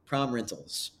 Prom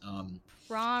rentals.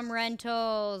 Prom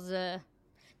rentals.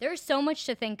 There's so much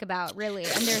to think about, really,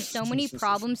 and there's so many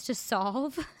problems to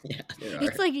solve. Yeah, there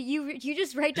It's are. like you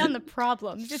just write down the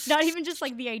problems. It's not even just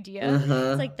like the idea. It's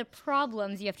Uh-huh. like the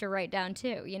problems you have to write down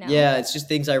too. Yeah, it's just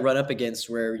things I run up against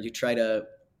where you try to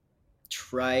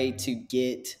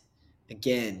get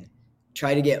again,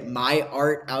 try to get my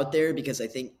art out there because I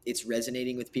think it's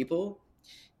resonating with people,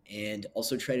 and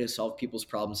also try to solve people's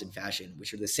problems in fashion,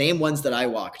 which are the same ones that I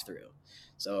walked through.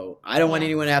 So I don't want Yeah.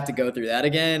 anyone to have to go through that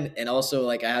again. And also,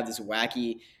 like, I have this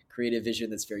wacky creative vision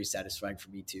that's very satisfying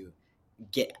for me to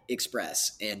get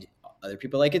express, and other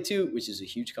people like it too, which is a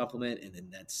huge compliment. And then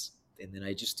that's and then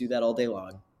I just do that all day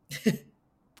long.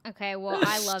 Okay, well,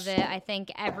 I love it. I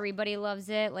think everybody loves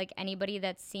it. Like anybody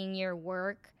that's seeing your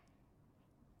work.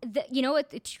 You know what?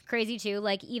 It's crazy too.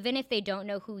 Like even if they don't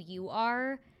know who you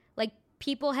are, like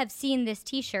people have seen this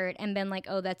T-shirt and been like,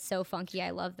 "Oh, that's so funky. I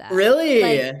love that." Really?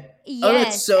 Like Oh,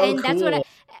 that's yes, so and cool.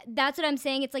 that's what I'm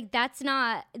saying. It's like that's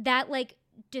not that like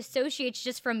dissociates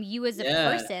just from you as a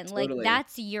Yeah, person. Like totally.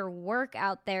 that's your work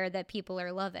out there that people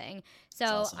are loving. It's So I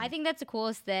awesome. think that's the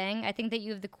coolest thing. I think that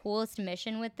you have the coolest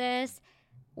mission with this.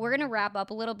 We're going to wrap up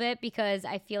a little bit because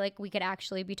I feel like we could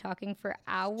actually be talking for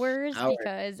hours Howard.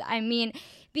 because I mean,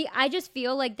 I just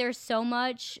feel like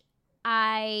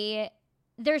I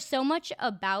there's so much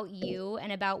about you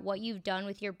and about what you've done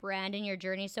with your brand and your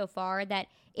journey so far that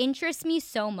interests me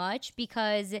so much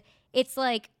because it's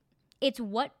like it's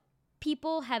what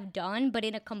people have done but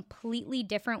in a completely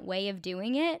different way of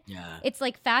doing it. Yeah. It's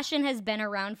like fashion has been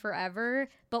around forever,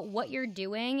 but what you're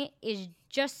doing is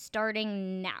just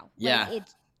starting now. Yeah. Like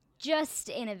it's just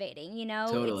innovating, you know?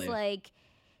 It's Totally. like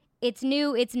it's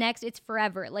new, it's next, it's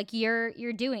forever. Like you're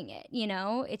doing it, you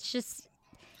know? It's just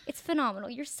it's phenomenal.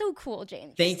 You're so cool,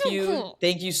 James. You're Thank so you. cool.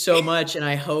 Thank you so much. And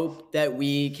I hope that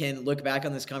we can look back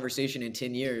on this conversation in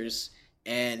 10 years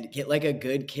and get like a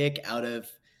good kick out of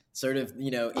sort of,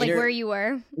 Like where you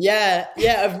were. yeah,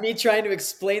 of me trying to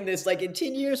explain this. Like in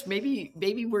 10 years,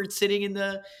 maybe we're sitting in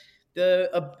the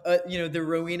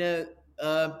Rowena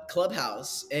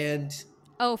clubhouse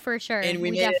Oh, for sure. and we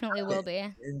We made it definitely will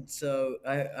happen. be. And so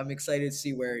I'm excited to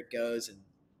see where it goes. And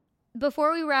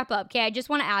Before we wrap up, okay, I just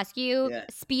want to ask you yeah.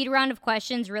 speed round of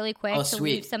questions really Oh, quick to leave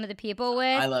sweet. some of the people with.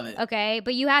 I love it. Okay,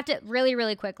 but you have to really,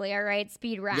 really quickly, all right?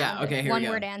 Speed Yeah. round. Okay. Here we One go.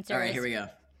 word All right. answers. Here we go.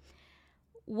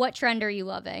 What trend are you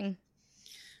loving?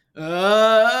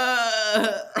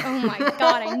 Oh my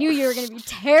God, I knew you were going to be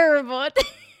terrible at this.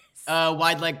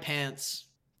 Wide leg pants.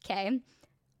 Okay.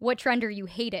 What trend are you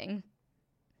hating?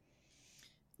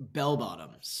 Bell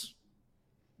bottoms.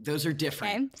 Those are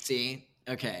different. Okay. See?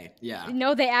 Okay. Yeah.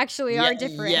 No, they actually are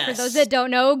different. Yes. For those that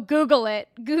don't know, Google it.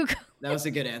 Google. That was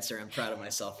a good answer. I'm proud of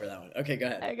myself for that one. Okay, go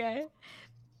ahead. Okay.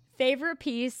 Favorite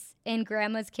piece in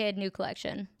Grandma's Kid new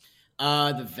collection?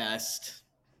 The vest.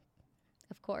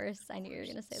 Of course. I knew you were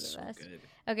going to say the vest. Good.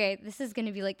 Okay, this is going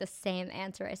to be like the same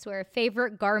answer, I swear.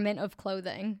 Favorite garment of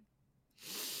clothing?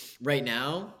 Right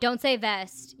now? Don't say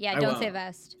vest. Yeah, don't say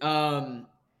vest. Fuck.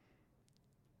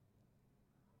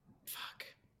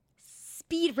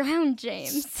 Speed round,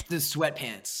 James. The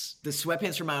sweatpants. The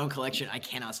sweatpants from my own collection I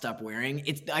cannot stop wearing.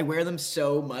 I wear them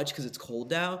so much because it's cold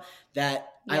now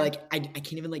that I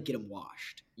can't even like get them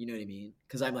washed. You know what I mean?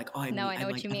 Because I'm like, oh, I know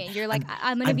what you mean. You're like,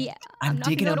 I'm not going to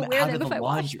be able to wear them if I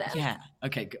wash them. Yeah.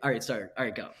 Okay. All right. Sorry. All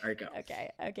right. Go.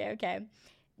 Okay.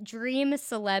 Dream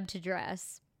celeb to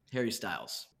dress. Harry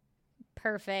Styles.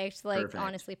 Perfect.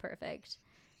 Honestly perfect.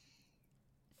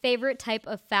 Favorite type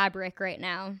of fabric right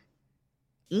now?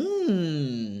 What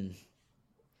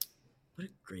a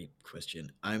great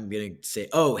question. I'm going to say,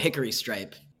 hickory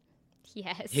stripe.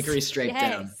 Yes. Hickory stripe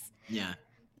down. Yeah.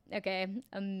 Okay.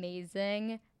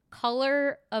 Amazing.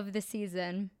 Color of the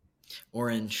season.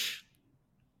 Orange.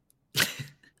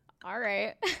 All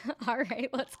right.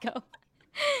 Let's go.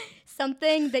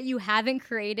 Something that you haven't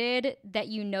created that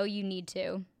you know you need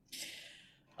to.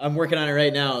 I'm working on it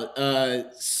right now.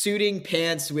 Suiting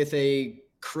pants with a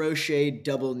crochet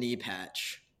double knee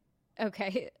patch.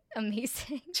 Okay.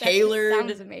 Amazing. Tailored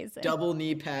sounds amazing. Double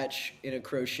knee patch in a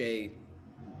crochet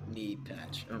knee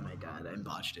patch. Oh my God, I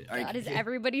botched it. All right. Is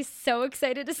everybody so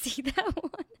excited to see that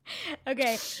one?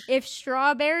 Okay. If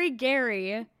Strawberry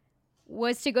Gary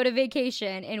was to go to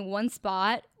vacation in one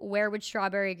spot, where would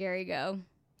Strawberry Gary go?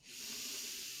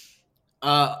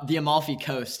 The Amalfi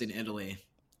Coast in Italy.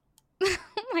 Oh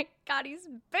my God, he's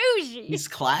bougie. He's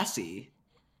classy.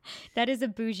 That is a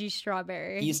bougie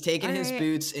strawberry. He's taken his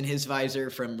boots and his visor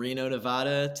from Reno,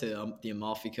 Nevada to the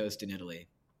Amalfi Coast in Italy.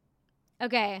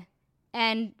 Okay.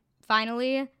 And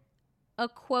finally, a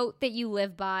quote that you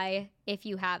live by if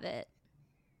you have it.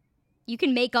 You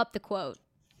can make up the quote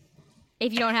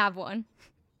if you don't have one.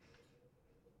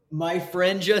 My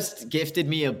friend just gifted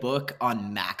me a book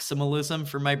on maximalism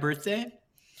for my birthday.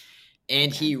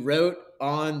 And he wrote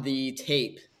on the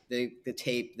tape,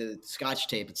 the Scotch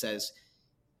tape, it says,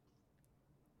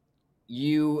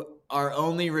 "You are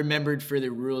only remembered for the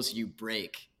rules you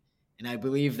break." And I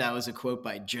believe that was a quote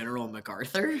by General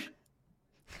MacArthur.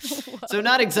 So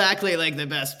not exactly like the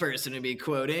best person to be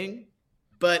quoting,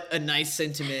 but a nice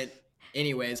sentiment.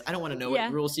 Anyways, I don't want to know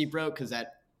what rules he broke because I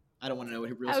don't want to know what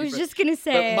rules he broke. I was just going to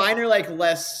say. But mine are like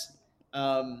less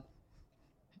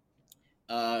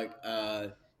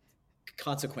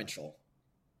consequential.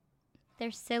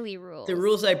 They're silly rules. The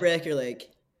rules I break are like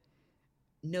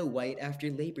no white after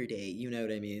Labor Day. You know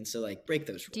what I mean? So like break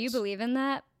those rules. Do you believe in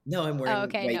that? No, I'm wearing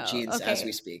white jeans as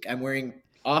we speak. I'm wearing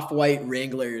off-white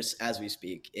Wranglers as we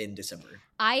speak in December.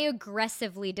 I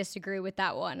aggressively disagree with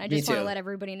that one. I just want to let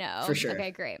everybody know. For sure.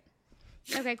 Okay, great.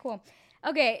 Okay, cool.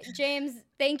 Okay, James,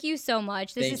 thank you so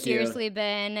much. This has seriously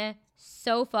been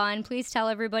so fun. Please tell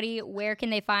everybody, where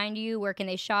can they find you? Where can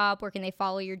they shop? Where can they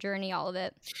follow your journey? All of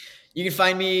it. You can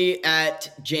find me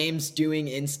at James Doing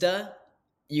Insta.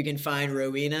 You can find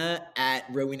Rowena at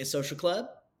Rowena Social Club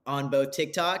on both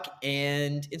TikTok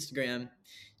and Instagram.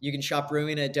 You can shop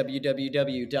Rowena at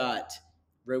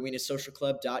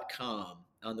www.rowenasocialclub.com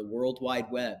on the World Wide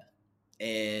Web.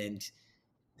 And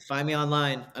find me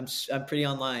online. I'm pretty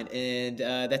online. And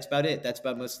that's about it. That's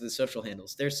about most of the social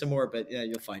handles. There's some more, but yeah,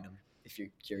 you'll find them if you're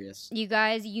curious. You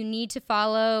guys, you need to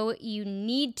follow. You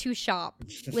need to shop.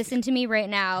 Listen to me right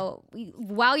now.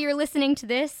 While you're listening to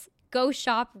this, go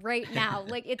shop right now.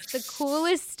 Like, it's the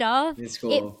coolest stuff. It's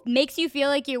cool. It makes you feel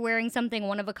like you're wearing something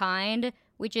one of a kind,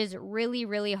 which is really,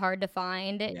 really hard to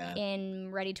find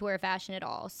in ready-to-wear fashion at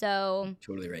all. So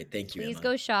totally right. Thank you, please Emma.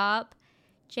 go shop.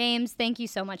 James, thank you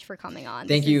so much for coming on.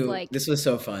 Thank you. This was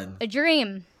so fun. A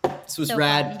dream. This was so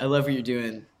rad. Fun. I love what you're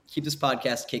doing. Keep this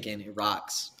podcast kicking. It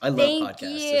rocks. I love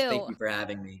podcasts. So thank you for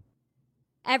having me.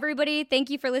 Everybody, thank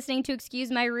you for listening to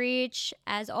Excuse My Reach.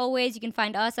 As always, you can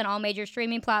find us on all major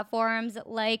streaming platforms.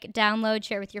 Like, download,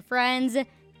 share with your friends.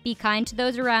 Be kind to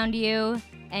those around you.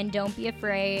 And don't be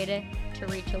afraid to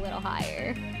reach a little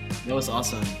higher. That was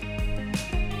awesome.